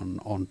sopiminen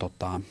on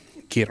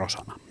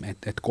kirosana,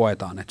 että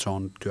koetaan, että se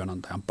on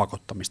työnantajan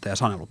pakottamista ja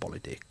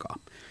sanelupolitiikkaa.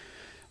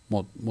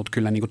 Mutta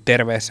kyllä niin kuin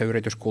terveessä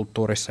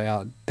yrityskulttuurissa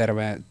ja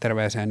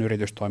terveeseen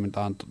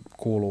yritystoimintaan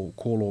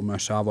kuuluu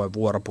myös se avoin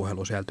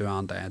vuoropuhelu siellä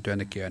työnantajan ja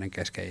työntekijöiden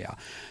kesken, ja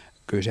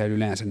kyllä siellä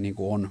yleensä niin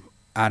kuin on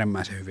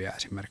äärimmäisen hyviä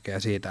esimerkkejä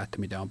siitä, että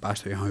miten on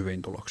päästy ihan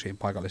hyviin tuloksiin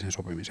paikallisen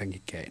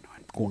sopimisenkin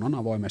keinoin, kun on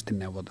avoimesti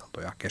neuvoteltu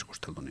ja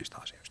keskusteltu niistä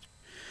asioista.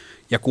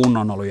 Ja kun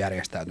on ollut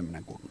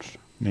järjestäytyminen kunnossa.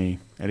 Niin,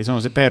 eli se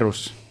on se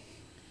perusta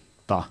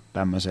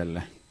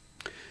tämmöiselle.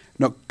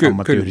 No,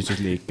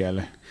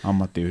 ammattiyhdistysliikkeelle,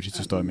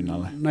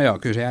 ammattiyhdistystoiminnalle? No joo,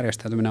 kyllä se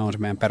järjestäytyminen on se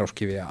meidän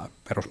peruskivi ja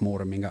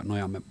perusmuuri, minkä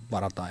nojaan me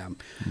varataan.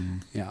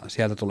 Ja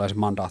sieltä tulee se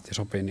mandaatti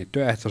sopia niitä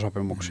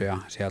työehtosopimuksia,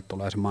 sieltä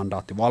tulee se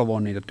mandaatti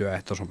valvoa niitä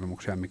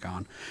työehtosopimuksia, mikä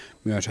on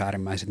myös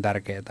äärimmäisen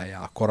tärkeää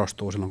ja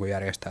korostuu silloin, kun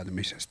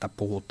järjestäytymisestä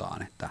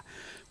puhutaan, että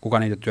kuka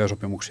niitä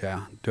työsopimuksia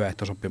ja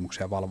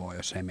työehtosopimuksia valvoo,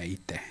 jos ei me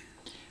itse.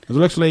 No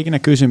tuleeko sinulle ikinä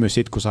kysymys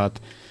sit, kun sä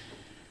oot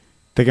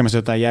tekemässä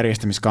jotain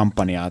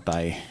järjestämiskampanjaa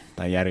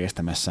tai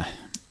järjestämässä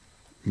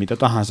mitä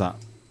tahansa,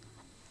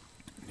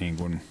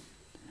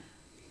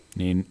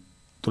 niin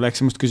tuleeko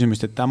semmoista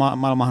kysymystä, että tämä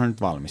maailmahan on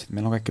nyt valmis, että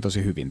meillä on kaikki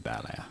tosi hyvin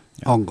täällä?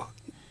 Onko?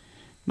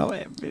 No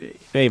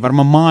ei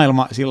varmaan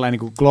maailma sillä niin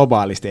kuin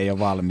globaalisti ei ole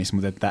valmis,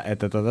 mutta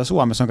että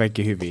Suomessa on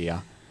kaikki hyvin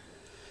ja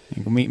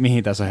niin kuin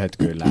mihin tässä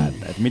hötkyillään,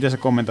 että miten sä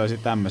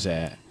kommentoisit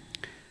tämmöiseen?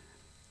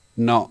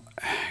 No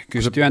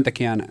kyllä se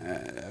työntekijän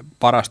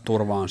paras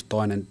turva on se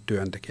toinen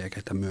työntekijä,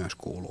 ketä myös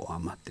kuuluu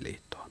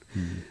ammattiliittoon.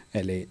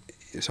 Eli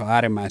se on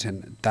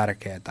äärimmäisen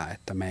tärkeää,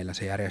 että meillä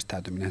se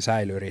järjestäytyminen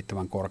säilyy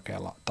riittävän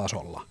korkealla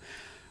tasolla.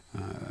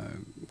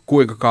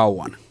 Kuinka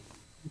kauan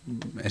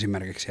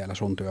esimerkiksi siellä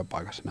sun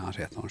työpaikassa nämä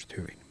asiat on sitten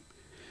hyvin.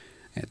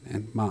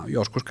 Mä oon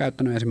joskus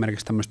käyttänyt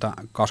esimerkiksi tämmöistä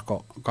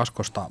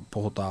kaskosta,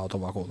 puhutaan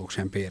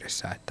autovakuutuksien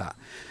piirissä, että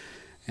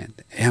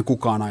eihän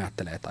kukaan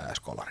ajattele, että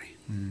ajaisi kolariin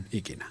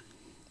ikinä.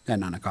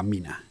 En ainakaan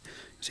minä.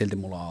 Silti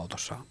mulla on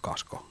autossa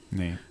kasko.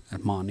 Niin.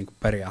 Et mä oon niinku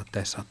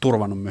periaatteessa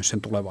turvannut myös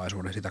sen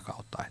tulevaisuuden sitä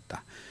kautta, että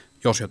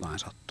jos jotain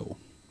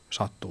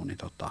sattuu niin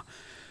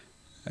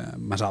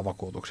mä saan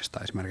vakuutuksesta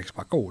esimerkiksi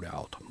vaikka uuden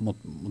auton.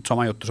 Mutta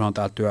sama juttu se on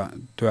täällä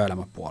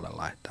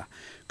työelämäpuolella, että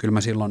kyllä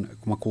mä silloin,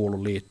 kun mä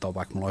kuulun liittoon,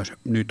 vaikka mulla olisi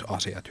nyt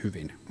asiat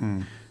hyvin,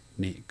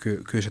 niin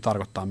kyllä se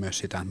tarkoittaa myös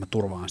sitä, että mä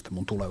turvaan sitä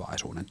mun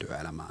tulevaisuuden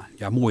työelämää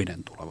ja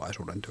muiden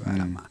tulevaisuuden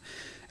työelämää.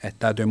 Että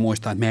täytyy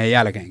muistaa, että meidän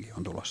jälkeenkin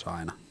on tulossa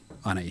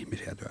aina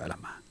ihmisiä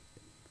työelämään.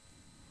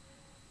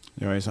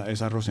 Joo, ei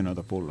saa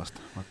rusinoita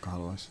pullasta, vaikka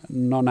haluaisi.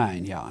 No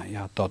näin,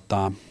 ja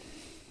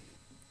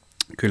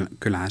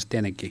kyllähän se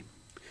tietenkin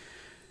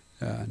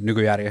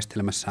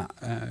nykyjärjestelmässä,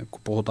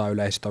 kun puhutaan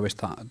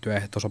yleissitovista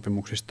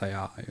työehtosopimuksista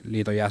ja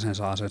liiton jäsen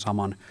saa sen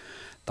saman,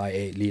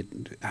 tai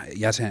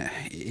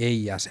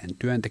ei-jäsen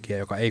työntekijä,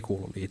 joka ei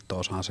kuulu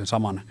liittoon, saa sen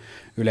saman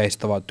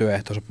yleissitovan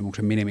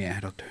työehtosopimuksen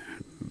minimiehdot,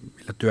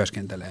 millä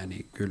työskentelee,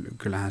 niin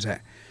kyllähän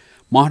se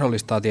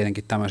mahdollistaa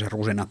tietenkin tämmöisen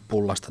rusinat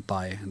pullasta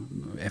tai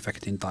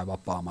efektin tai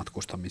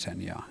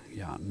vapaamatkustamisen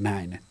ja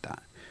näin, että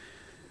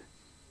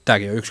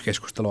tämäkin on yksi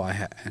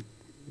keskusteluaihe,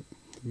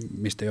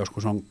 mistä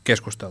joskus on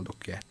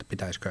keskusteltukin, että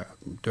pitäisikö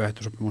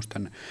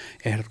työehtosopimusten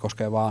ehdot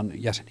koskea vaan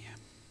jäseniä.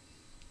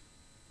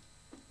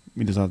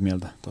 Mitä sä oot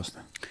mieltä tuosta?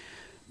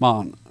 Mä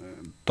oon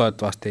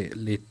toivottavasti,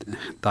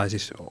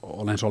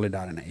 olen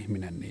solidaarinen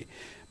ihminen, niin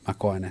mä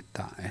koen,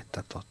 että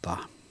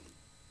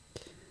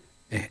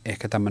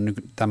ehkä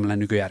tämmöinen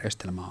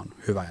nykyjärjestelmä on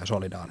hyvä ja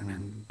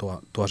solidaarinen,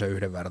 tuo se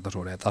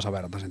yhdenvertaisuuden ja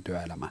tasavertaisen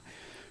työelämä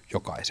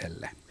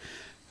jokaiselle.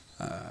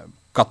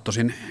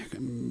 Kattosin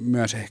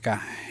myös ehkä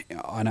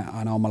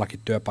aina omallakin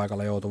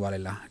työpaikalla joutu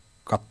välillä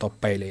katsoa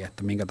peiliin,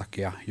 että minkä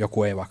takia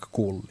joku ei vaikka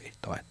kuulu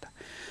liittoon, että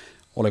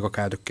oliko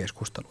käyty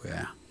keskusteluja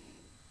ja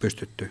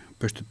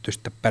pystytty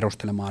sitten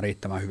perustelemaan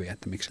riittävän hyvin,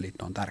 että miksi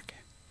liitto on tärkeä.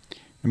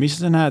 No missä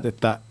sä näet,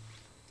 että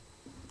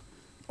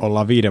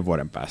ollaan 5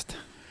 vuoden päästä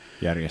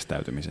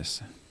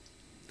järjestäytymisessä?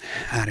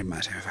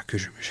 Äärimmäisen hyvä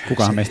kysymys.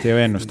 Kukaan meistä ei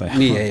ole ennustaja.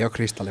 Niin, ei ole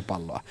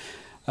kristallipalloa.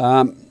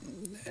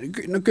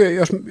 No kyllä,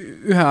 jos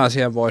yhden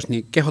asian voisi,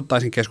 niin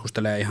kehottaisin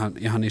keskustelemaan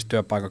ihan niissä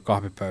työpaikan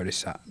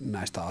kahvipöydissä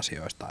näistä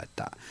asioista,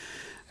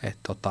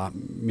 että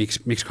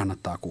miksi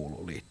kannattaa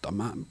kuulua liittoon.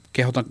 Mä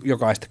kehotan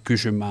jokaista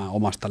kysymään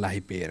omasta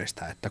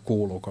lähipiiristä, että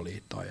kuuluuko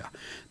liittoon ja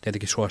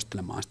tietenkin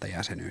suosittelemaan sitä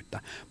jäsenyyttä.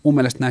 Mun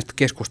mielestä näistä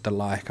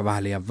keskustellaan ehkä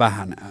vähän liian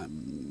vähän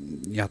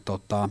ja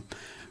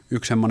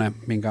yksi semmoinen,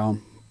 minkä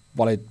on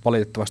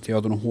valitettavasti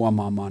joutunut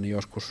huomaamaan, niin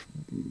joskus,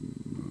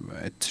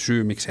 että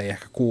syy, miksi ei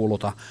ehkä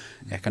kuuluta,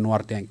 ehkä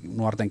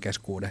nuorten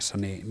keskuudessa,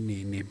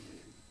 niin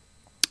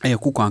ei ole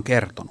kukaan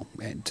kertonut.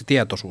 Se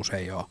tietoisuus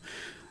ei ole,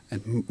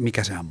 että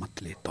mikä se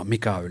ammattiliitto on,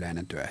 mikä on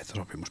yleinen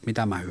työehtosopimus,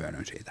 mitä mä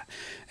hyödyn siitä.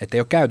 Että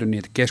ei ole käyty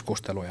niitä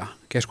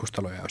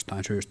keskusteluja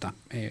jostain syystä.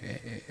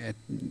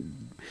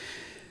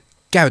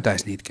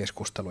 Käytäisiin niitä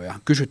keskusteluja,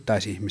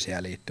 kysyttäisiin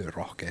ihmisiä liittyy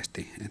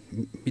rohkeasti.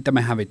 Mitä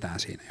me hävitään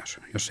siinä,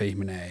 jos se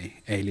ihminen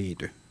ei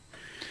liity?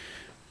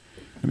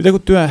 No mitä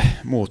kun työ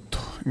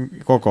muuttuu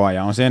koko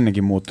ajan, on se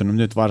ennenkin muuttunut,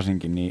 nyt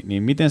varsinkin,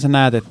 niin miten sä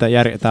näet, että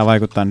tämä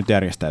vaikuttaa nyt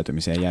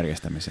järjestäytymiseen ja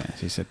järjestämiseen?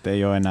 Siis että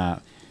ei ole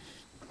enää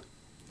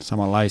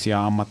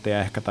samanlaisia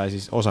ammatteja ehkä, tai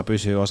siis osa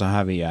pysyy, osa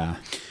häviää,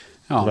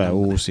 tulee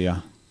uusia.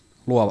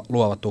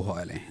 Luova tuho,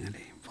 eli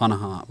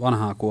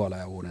vanhaa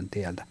kuolee uuden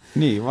tieltä.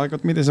 Niin,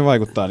 miten se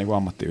vaikuttaa niin kuin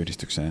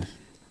ammattiyhdistykseen?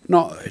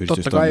 No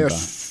totta kai,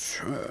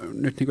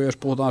 jos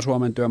puhutaan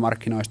Suomen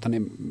työmarkkinoista,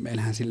 niin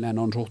meillähän silleen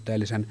on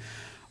suhteellisen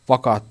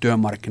vakaat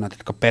työmarkkinat,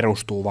 jotka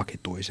perustuu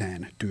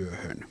vakituiseen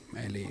työhön.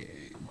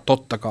 Eli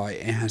totta kai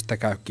eihän sitä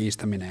käy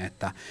kiistäminen,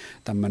 että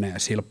tämmöinen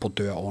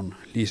silpputyö on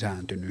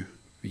lisääntynyt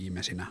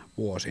viimeisinä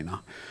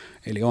vuosina.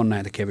 Eli on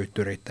näitä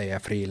kevytyrittäjiä,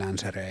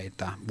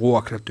 freelancereita,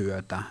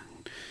 vuokratyötä,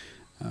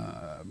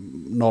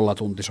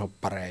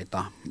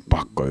 nollatuntisoppareita.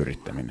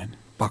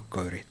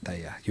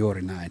 Pakkoyrittäjiä,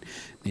 juuri näin.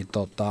 Niin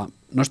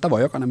no sitä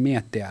voi jokainen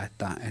miettiä,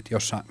 että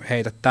jos sä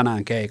heität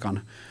tänään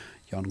keikan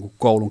jonkun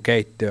koulun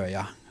keittiöön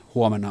ja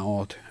huomenna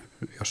oot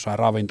jossain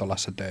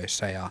ravintolassa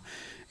töissä ja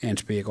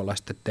ensi viikolla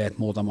sitten teet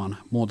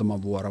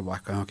muutaman vuoron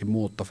vaikka johonkin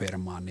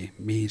muuttofirmaan, niin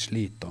mihin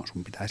liittoon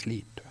sun pitäisi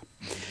liittyä?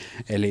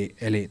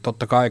 Eli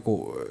totta kai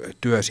kun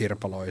työ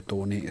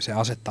sirpaloituu, niin se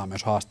asettaa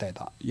myös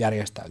haasteita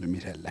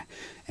järjestäytymiselle.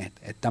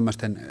 Et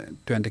tämmöisten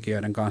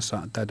työntekijöiden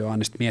kanssa täytyy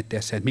aina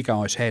miettiä se, että mikä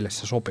olisi heille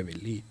se sopivin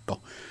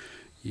liitto.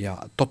 Ja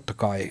totta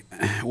kai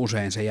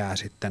usein se jää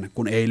sitten,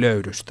 kun ei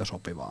löydy sitä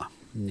sopivaa,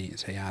 niin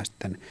se jää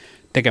sitten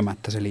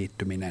tekemättä se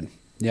liittyminen.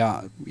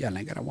 Ja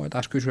jälleen kerran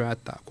voitaisiin kysyä,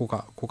 että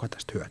kuka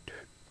tästä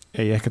hyötyy.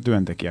 Ei ehkä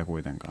työntekijä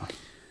kuitenkaan.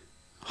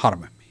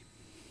 Harvemmin.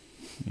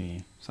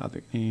 Niin,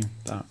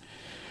 tämä on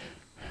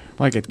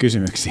vaikeita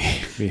kysymyksiä.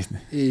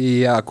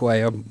 Ja kun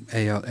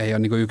ei ole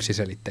niin kuin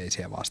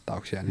yksiselitteisiä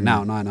vastauksia, niin nämä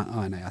on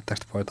aina ja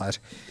tästä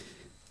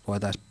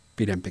voitaisiin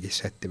pidempikin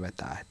setti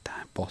vetää, että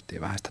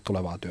pohtii vähän sitä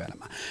tulevaa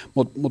työelämää.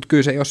 Mutta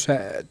kyllä se, jos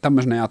se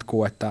tämmöisenä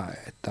jatkuu, että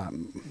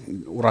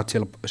urat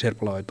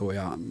sirpaloituu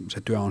ja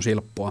se työ on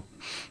silppua,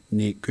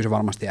 niin kyllä se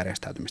varmasti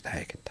järjestäytymistä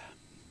heikentää.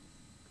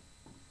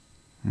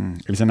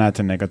 Eli sä näet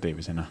sen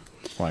negatiivisena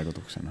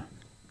vaikutuksena?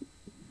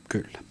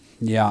 Kyllä.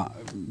 Ja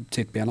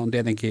sitten vielä on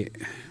tietenkin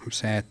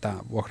se, että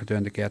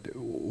vuokratyöntekijät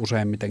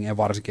useimmiten ja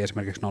varsinkin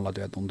esimerkiksi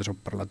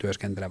nollatyötuntisopparilla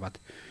työskentelevät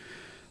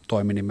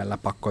toiminimellä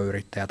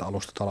pakkoyrittäjät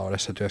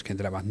alustataloudessa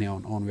työskentelevät, niin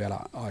on vielä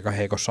aika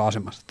heikossa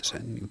asemassa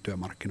sen niin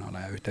työmarkkinoilla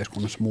ja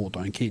yhteiskunnassa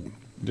muutoinkin.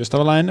 Jos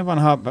tavallaan ennen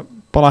vanhaa,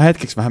 palaa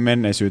hetkeksi vähän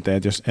menneisyyteen,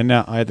 että jos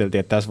ennen ajateltiin,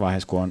 että tässä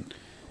vaiheessa, kun on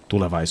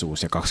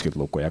tulevaisuus ja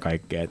 20-luku ja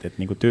kaikkea, että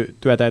niin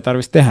työtä ei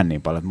tarvitsisi tehdä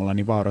niin paljon, että me ollaan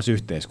niin vauras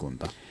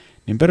yhteiskunta,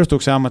 niin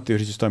perustuuko se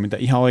ammattiyhdistystoiminta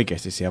ihan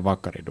oikeasti siihen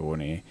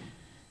vakkariduuniin?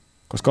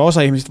 Koska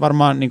osa ihmisistä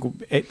varmaan,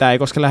 tämä ei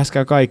koske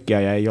läheskään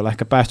kaikkia ja ei ole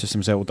ehkä päästy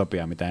semmoiseen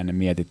utopiaan, mitä ennen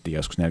mietittiin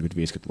joskus 40-50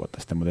 vuotta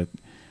sitten, mutta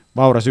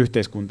vauras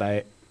yhteiskunta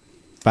ei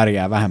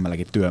pärjää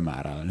vähemmälläkin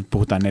työmäärällä. Nyt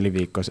puhutaan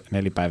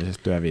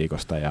 4-päiväisestä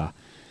työviikosta ja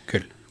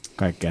Kyllä.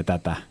 kaikkea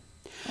tätä.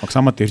 Onko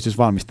ammattiyhdistys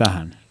valmis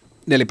tähän?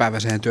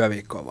 4-päiväiseen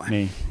työviikkoon vai?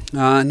 Niin.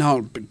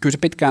 No, kyllä se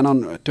pitkään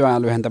on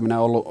työajan lyhentäminen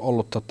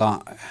ollut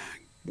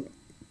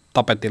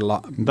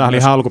tapetilla. Tämä oli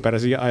ihan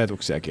alkuperäisiä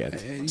ajatuksiakin, että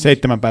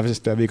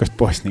 7-päiväisestä työviikosta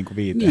pois niin kuin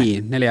 5.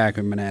 Niin,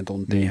 40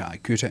 tuntia. Niin.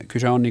 Kyllä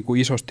se on niin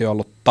kuin isosti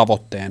ollut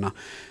tavoitteena,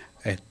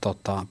 että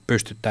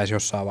pystyttäisiin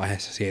jossain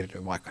vaiheessa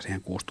siirtyä vaikka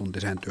siihen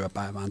 6-tuntiseen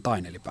työpäivään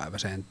tai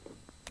 4-päiväiseen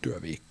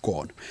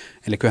työviikkoon.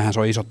 Eli kyllähän se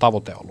on iso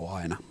tavoite ollut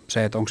aina.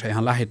 Se, että onko se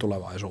ihan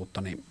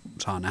lähitulevaisuutta, niin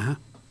saa nähdä.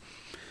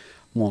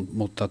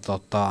 Mutta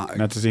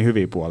näetkö siinä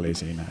hyviä puolia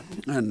siinä?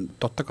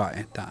 Totta kai,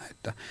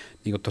 että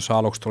niin kuin tuossa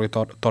aluksi tuli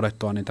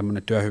todettua, niin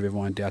tämmöinen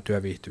työhyvinvointi ja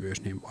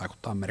työviihtyvyys niin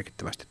vaikuttaa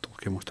merkittävästi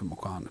tutkimusten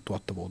mukaan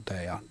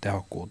tuottavuuteen ja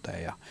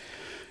tehokkuuteen ja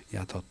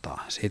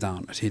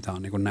siitä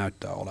on niin kuin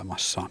näyttöä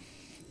olemassa.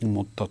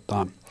 Mutta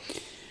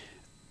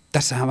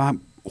tässähän vähän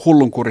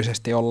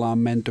hullunkurisesti ollaan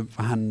menty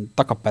vähän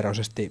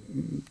takaperoisesti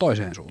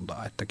toiseen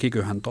suuntaan, että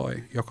kikyhän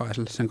toi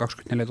jokaiselle sen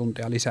 24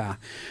 tuntia lisää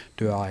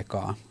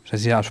työaikaa. Se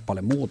sisälsi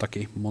paljon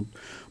muutakin, mutta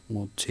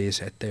siis,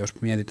 että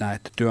jos mietitään,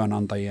 että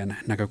työnantajien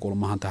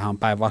näkökulmahan tähän on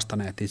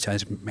päinvastainen, että itse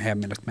asiassa heidän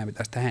mielestä meidän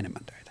pitäisi tehdä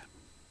enemmän töitä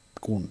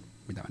kuin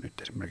mitä me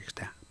nyt esimerkiksi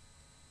tehdään.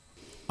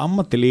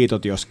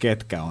 Ammattiliitot, jos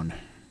ketkä on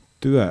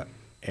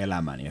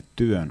työelämän ja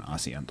työn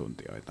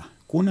asiantuntijoita,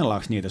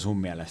 kuunnellaanko niitä sun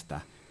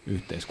mielestä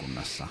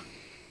yhteiskunnassa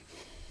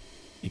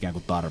ikään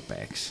kuin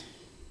tarpeeksi?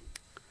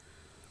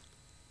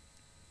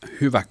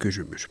 Hyvä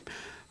kysymys.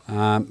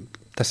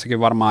 Tässäkin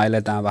varmaan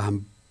eletään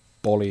vähän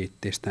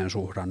poliittisten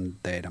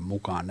suhdanteiden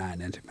mukaan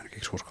näin.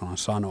 Esimerkiksi uskallan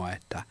sanoa,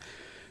 että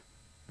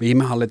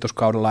viime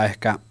hallituskaudella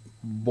ehkä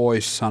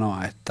voisi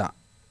sanoa, että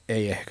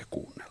ei ehkä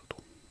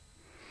kuunneltu.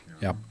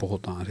 Ja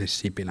puhutaan siis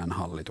Sipilän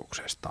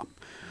hallituksesta.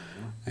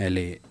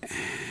 Eli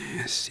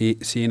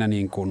siinä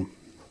niin kuin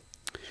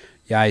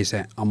jäi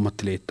se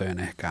ammattiliittojen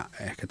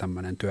ehkä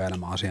tämmöinen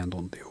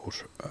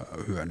työelämäasiantuntijuus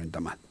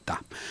hyödyntämättä.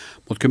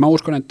 Mutta kyllä mä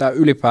uskon, että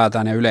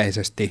ylipäätään ja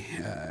yleisesti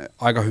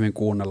aika hyvin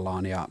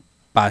kuunnellaan ja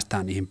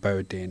päästään niihin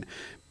pöytiin,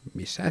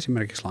 missä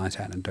esimerkiksi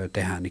lainsäädäntöä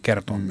tehdään, niin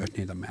kertoo myös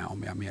niitä meidän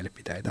omia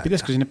mielipiteitä.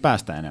 Pitäisikö sinne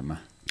päästä enemmän?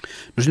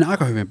 No sinne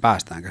aika hyvin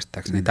päästään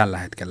käsittääkseni tällä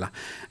hetkellä.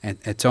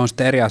 Et se on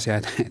sitten eri asia,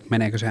 että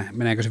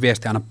meneekö se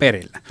viesti aina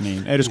perille.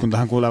 Niin,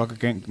 eduskuntahan kuulee vaikka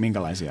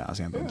minkälaisia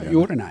asiantuntijoita.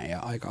 Juuri näin, ja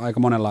aika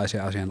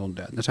monenlaisia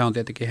asiantuntijoita. Se on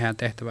tietenkin heidän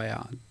tehtävä, ja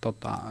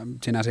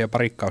sinänsä jopa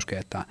rikkauskin,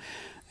 että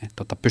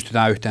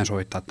pystytään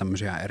yhteensovittamaan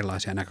tämmöisiä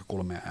erilaisia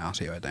näkökulmia ja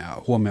asioita,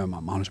 ja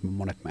huomioimaan mahdollisimman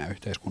monet meidän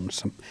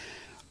yhteiskunnassa.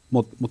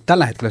 Mutta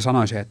tällä hetkellä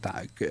sanoisin, että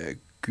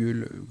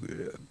kyllä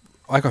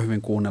aika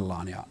hyvin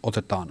kuunnellaan ja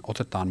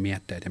otetaan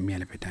mietteet ja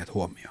mielipiteet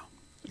huomioon.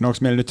 No onko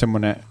meillä nyt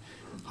semmoinen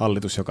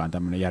hallitus, joka on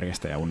tämmöinen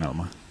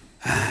järjestäjäunelma?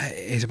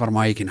 Ei se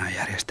varmaan ikinä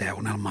järjestäjä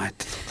unelma.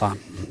 Että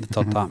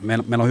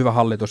meillä on hyvä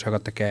hallitus, joka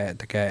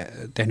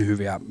tehnyt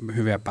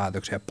hyviä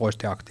päätöksiä,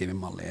 poisti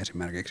aktiivimallia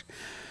esimerkiksi,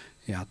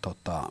 ja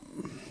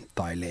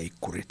tai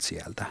leikkurit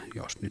sieltä,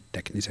 jos nyt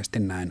teknisesti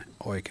näin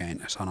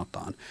oikein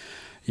sanotaan.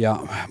 Ja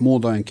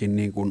muutoinkin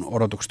niin kuin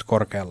odotukset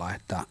korkealla,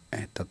 että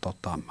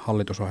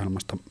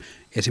hallitusohjelmasta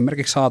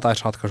esimerkiksi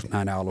saataisiin ratkaisut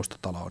näiden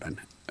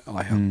alustatalouden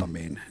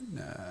aiheuttamiin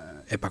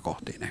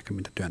epäkohtiin, ehkä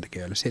mitä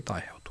työntekijöille siitä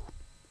aiheutuu.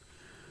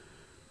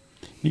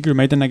 Niin kyllä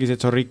mä itse näkisin,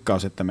 että se on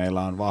rikkaus, että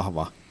meillä on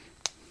vahva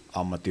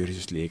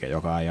ammattiyhdistysliike,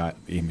 joka ajaa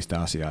ihmisten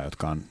asiaa,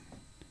 jotka on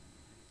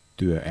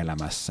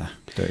työelämässä,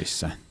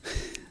 töissä.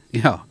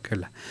 Joo,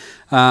 kyllä.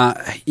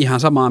 Ihan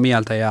samaa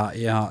mieltä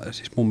ja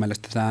siis mun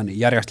mielestä tämän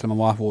järjestelmän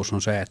vahvuus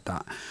on se, että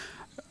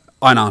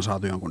aina on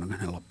saatu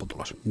jonkunnäköinen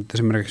lopputulos. Nyt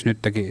esimerkiksi nyt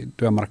teki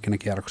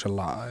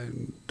työmarkkinakierroksella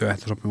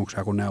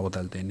työehtosopimuksia, kun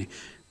neuvoteltiin, niin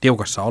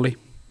tiukassa oli,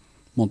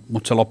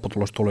 mutta se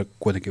lopputulos tuli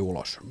kuitenkin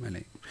ulos.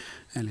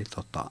 Eli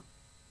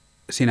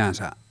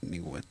sinänsä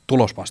niin kuin,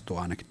 tulosvastuu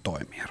ainakin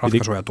toimii,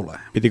 ratkaisuja tulee.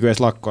 Pitikö edes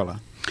lakkoilla?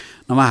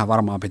 No vähän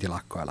varmaan piti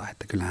lakkoilla,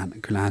 että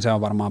kyllähän se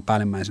on varmaan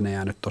päällimmäisenä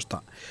jäänyt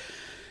tuosta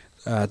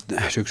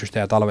syksystä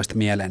ja talvesta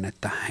mieleen,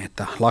 että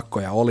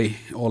lakkoja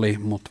oli,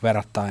 mutta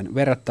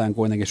verrattain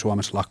kuitenkin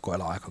Suomessa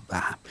lakkoilla aika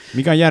vähän.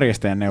 Mikä on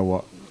järjestäjän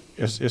neuvo?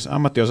 Jos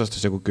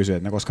ammattiosastossa joku kysyy,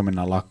 että koska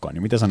mennään lakkoon,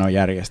 niin mitä sanoo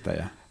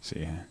järjestäjä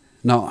siihen?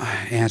 No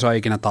eihän se ole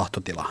ikinä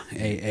tahtotila,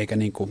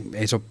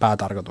 ei se ole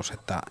päätarkoitus,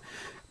 että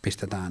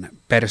pistetään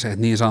perseet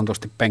niin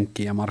sanotusti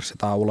penkkiin ja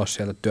marssitaan ulos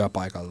sieltä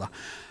työpaikalta.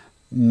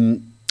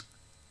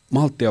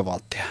 Maltti on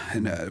valttia.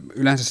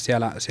 Yleensä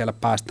siellä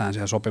päästään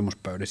siellä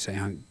sopimuspöydissä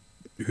ihan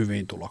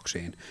hyviin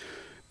tuloksiin,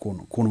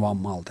 kun vaan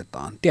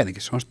maltetaan.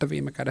 Tietenkin se on sitten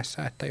viime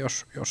kädessä, että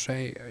jos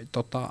ei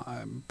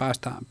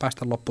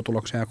päästä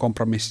lopputulokseen ja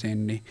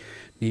kompromissiin,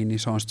 niin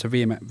se on sitten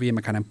se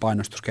viime käden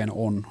painostuskeino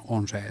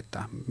on se,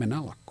 että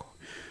mennään lakkoon.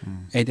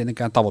 Ei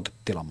tietenkään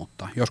tavoitetila,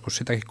 mutta joskus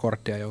sitäkin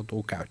korttia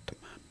joutuu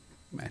käyttämään.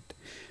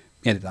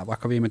 Mietitään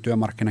vaikka viime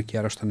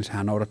työmarkkinakierrosta, niin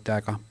sehän noudatti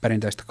aika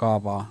perinteistä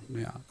kaavaa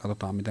ja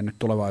katsotaan, miten nyt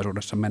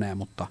tulevaisuudessa menee,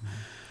 mutta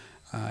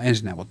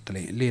ensin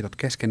neuvotteli liitot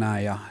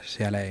keskenään ja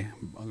siellä ei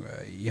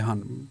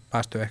ihan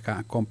päästy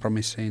ehkä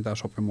kompromissiin tai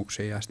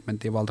sopimuksiin ja sitten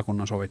mentiin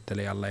valtakunnan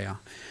sovittelijalle ja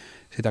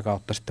sitä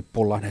kautta sitten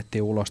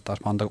pullahdettiin ulos taas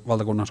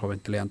valtakunnan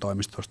sovittelijan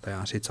toimistosta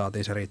ja sitten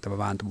saatiin se riittävä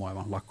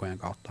vääntövoima lakkojen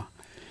kautta.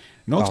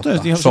 No onko toi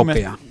ihan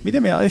sopia?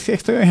 Miten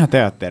eikö toi ole ihan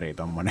teatteri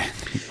tommonen?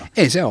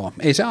 Ei se ole.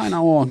 Ei se aina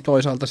ole.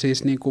 Toisaalta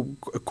siis niinku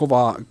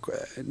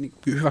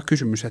hyvä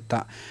kysymys,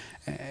 että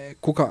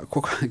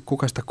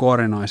kuka sitä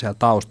koordinoi siellä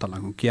taustalla,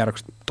 kun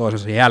kierrokset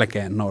toisensa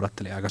jälkeen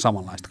noudatteli aika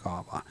samanlaista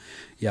kaavaa.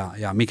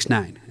 Ja miksi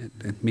näin?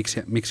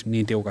 Miksi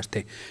niin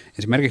tiukasti?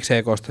 Esimerkiksi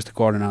EK:sta sitä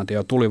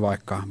koordinaatio tuli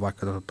vaikka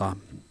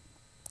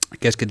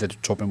keskitetyt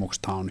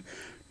sopimukset on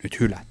nyt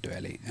hylätty,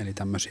 eli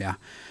tämmöisiä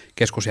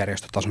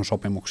keskusjärjestötason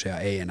sopimuksia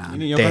ei enää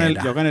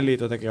tehdä. Jokainen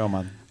liitto tekee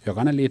omat.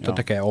 Jokainen liitto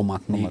tekee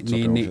omat.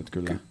 Niin,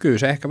 kyllä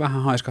se ehkä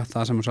vähän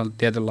haiskahtaa semmoiselta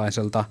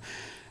tietynlaiselta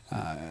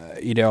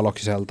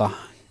ideologiselta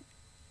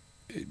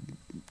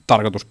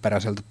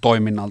tarkoitusperäiseltä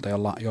toiminnalta,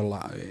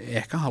 jolla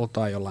ehkä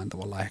halutaan jollain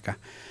tavalla ehkä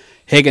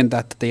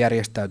heikentää tätä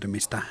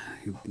järjestäytymistä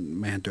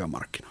meidän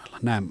työmarkkinoilla.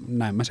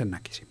 Näin mä sen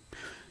näkisin.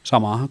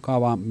 Samaahan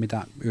kaavaa,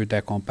 mitä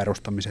YTK:n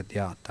perustamiset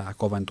ja tämä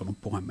koventunut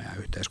puhe meidän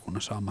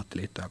yhteiskunnassa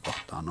ammattiliittoja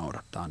kohtaan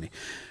noudattaa, niin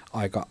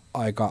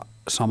aika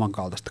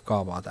samankaltaista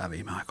kaavaa tämä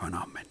viime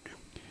aikoina on mennyt.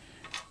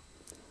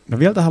 No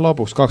vielä tähän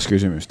lopuksi 2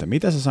 kysymystä.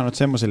 Mitä sä sanot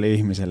semmoiselle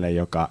ihmiselle,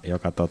 joka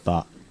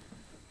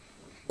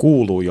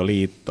kuuluu jo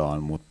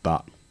liittoon,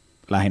 mutta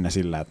lähinnä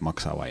sillä, että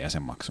maksaa vain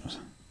jäsenmaksunsa?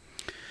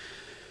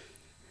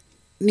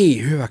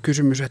 Niin, hyvä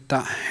kysymys,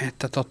 että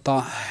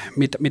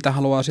mitä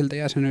haluaa siltä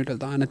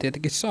jäsenyydeltä aina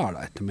tietenkin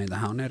saada, että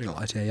meitähän on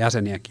erilaisia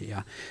jäseniäkin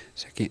ja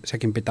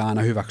sekin pitää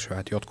aina hyväksyä,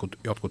 että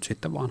jotkut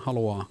sitten vaan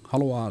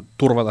haluaa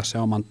turvata se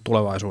oman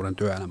tulevaisuuden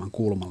työelämän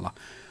kulmalla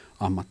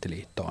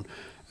ammattiliittoon.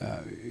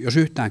 Jos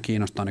yhtään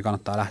kiinnostaa, niin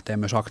kannattaa lähteä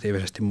myös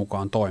aktiivisesti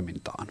mukaan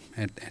toimintaan.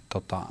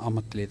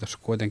 Ammattiliitossa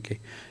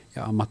kuitenkin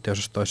ja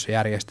ammattiosastoissa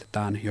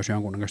järjestetään, jos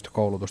jonkunnäköistä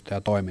koulutusta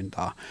ja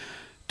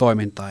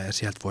toimintaa ja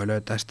sieltä voi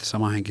löytää sitten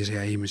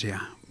samanhenkisiä ihmisiä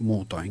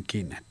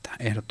muutoinkin, että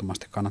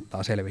ehdottomasti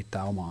kannattaa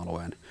selvittää oma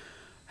alueen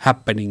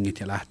happeningit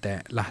ja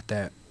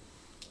lähteä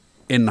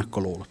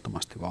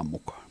ennakkoluulottomasti vaan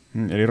mukaan.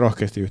 Eli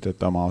rohkeasti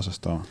yhteyttä omaan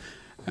osastoon.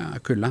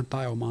 Kyllä,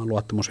 tai omaan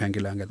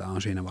luottamushenkilöön, ketä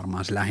on siinä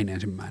varmaan se lähin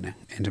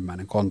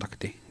ensimmäinen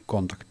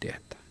kontakti,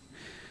 että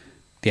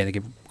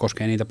tietenkin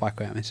koskee niitä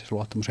paikkoja, missä se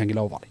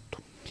luottamushenkilö on valittu.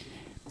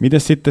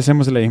 Miten sitten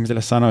semmoiselle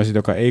ihmiselle sanoisit,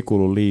 joka ei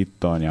kuulu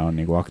liittoon ja on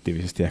niin kuin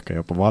aktiivisesti ehkä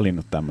jopa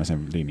valinnut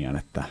tämmöisen linjan,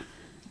 että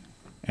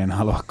en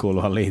halua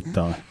kuulua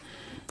liittoon?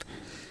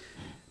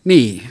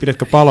 Niin.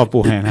 Pidätkö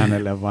palopuheen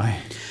hänelle vai?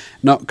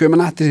 No kyllä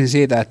mä lähtisin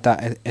siitä, että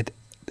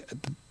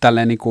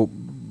tälleen niin kuin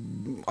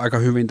aika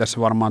hyvin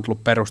tässä varmaan on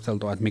tullut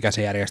perusteltua, että mikä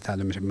se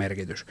järjestäytymisen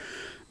merkitys,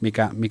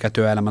 mikä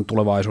työelämän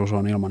tulevaisuus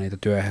on ilman niitä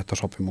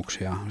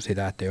työehtosopimuksia,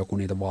 sitä, että joku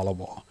niitä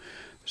valvoo.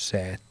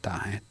 Se, että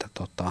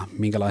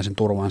minkälaisen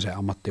turvan se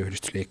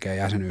ammattiyhdistysliikkeen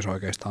jäsenyys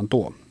oikeastaan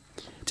tuo.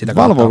 sitä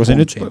valvooko se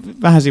nyt,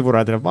 vähän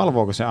sivuraitella,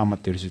 valvooko se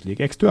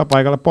ammattiyhdistysliike? Eikö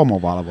työpaikalla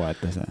pomo valvoa?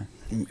 Että se...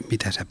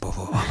 Mitä se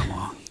pomo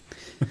valvoo?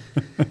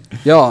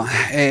 Joo,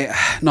 ei,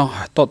 no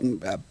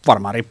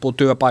varmaan riippuu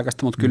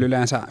työpaikasta, mutta kyllä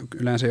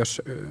yleensä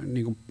jos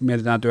niin kuin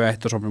mietitään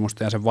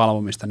työehtosopimusta ja sen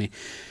valvomista, niin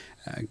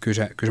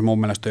kyllä se mun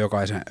mielestä on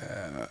jokaisen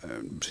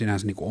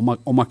sinänsä niin kuin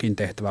omakin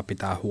tehtävä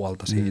pitää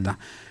huolta siitä.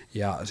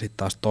 Ja sitten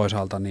taas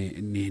toisaalta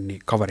niin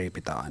kaveri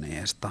pitää aina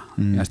eestä.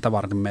 Ja sitä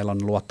varten meillä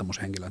on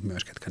luottamushenkilöt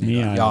myös, ketkä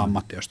niitä, ja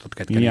ammattiostot,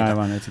 ketkä niitä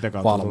aivan, että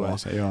sitä valvoo.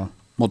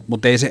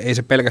 Mutta ei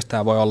se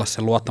pelkästään voi olla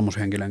se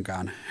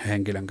luottamushenkilönkään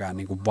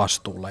niin kuin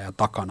vastuulla ja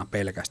takana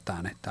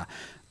pelkästään. Että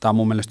tämä on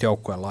mun mielestä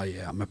joukkueen laji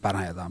ja me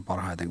pärjätään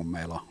parhaiten, kun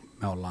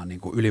me ollaan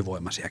niin kuin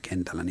ylivoimaisia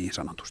kentällä niin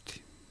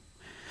sanotusti.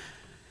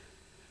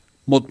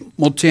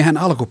 Mutta siihen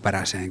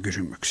alkuperäiseen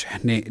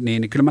kysymykseen,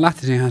 niin kyllä mä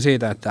lähtisin ihan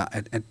siitä, että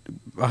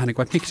vähän niin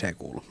kuin, että miksei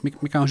kuulu,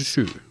 mikä on se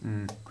syy.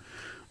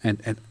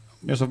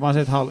 Jos on vaan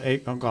se,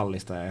 että on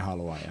kallista ja ei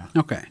halua.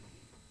 Okei.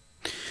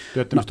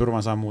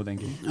 Työttömyysturvan saa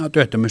muutenkin. No,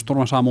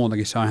 työttömyysturvan saa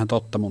muutenkin, se on ihan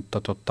totta,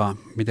 mutta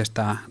miten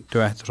tämä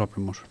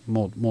työehtosopimus,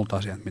 muut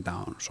asiat, mitä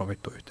on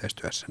sovittu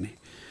yhteistyössä? Niin...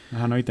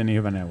 Hän on itse niin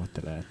hyvä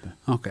neuvottelee. Että...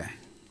 Okei.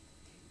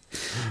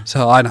 Se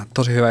on aina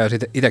tosi hyvä, jos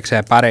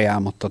itsekseen pärjää,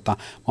 mutta mä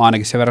oon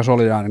ainakin sen verran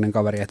solidaarinen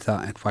kaveri, että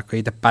vaikka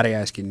itse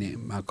pärjäisikin, niin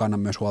mä kannan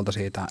myös huolta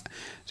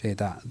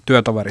siitä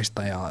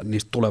työtoverista ja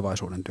niistä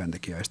tulevaisuuden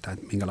työntekijöistä,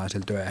 että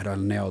minkälaisilla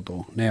työehdoilla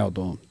ne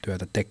joutuu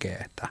työtä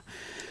tekemään.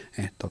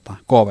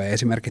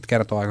 KV-esimerkit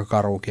kertoo aika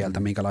karua kieltä,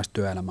 minkälaista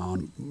työelämä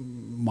on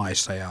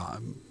maissa ja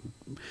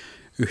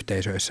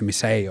yhteisöissä,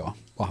 missä ei ole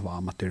vahvaa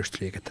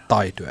ammattiyhdistysliikettä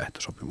tai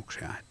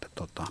työehtosopimuksia.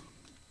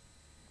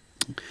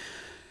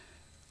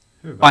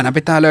 Hyvä. Aina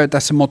pitää löytää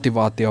se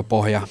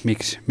motivaatiopohja,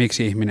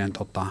 miksi ihminen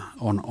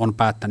on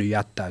päättänyt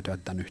jättäytyä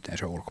tämän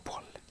yhteisön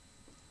ulkopuolelle.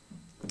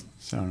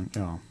 Se on,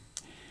 joo.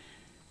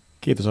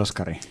 Kiitos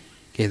Oskari.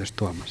 Kiitos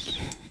Tuomas.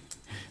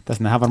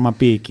 Tässä nähdään varmaan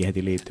piikki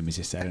heti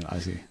liittymisissä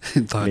erilaisiin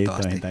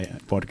liittoihin tai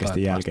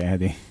podcastin jälkeen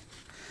heti.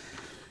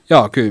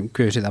 Joo,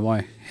 kyllä sitä voi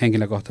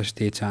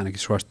henkilökohtaisesti itse ainakin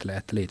suosittelee,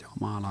 että liity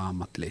omaan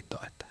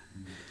ammattiliittoon. Että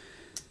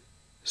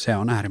se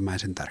on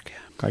äärimmäisen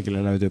tärkeää.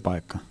 Kaikille löytyy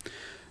paikka.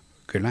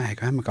 Kyllä,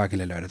 eiköhän me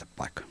kaikille löydetä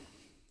paikka.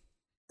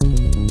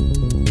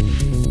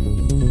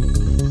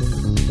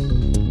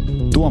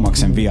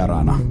 Tuomaksen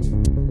vieraana.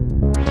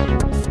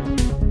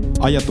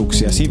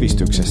 Ajatuksia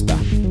sivistyksestä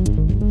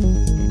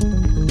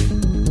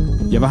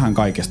ja vähän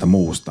kaikesta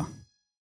muusta.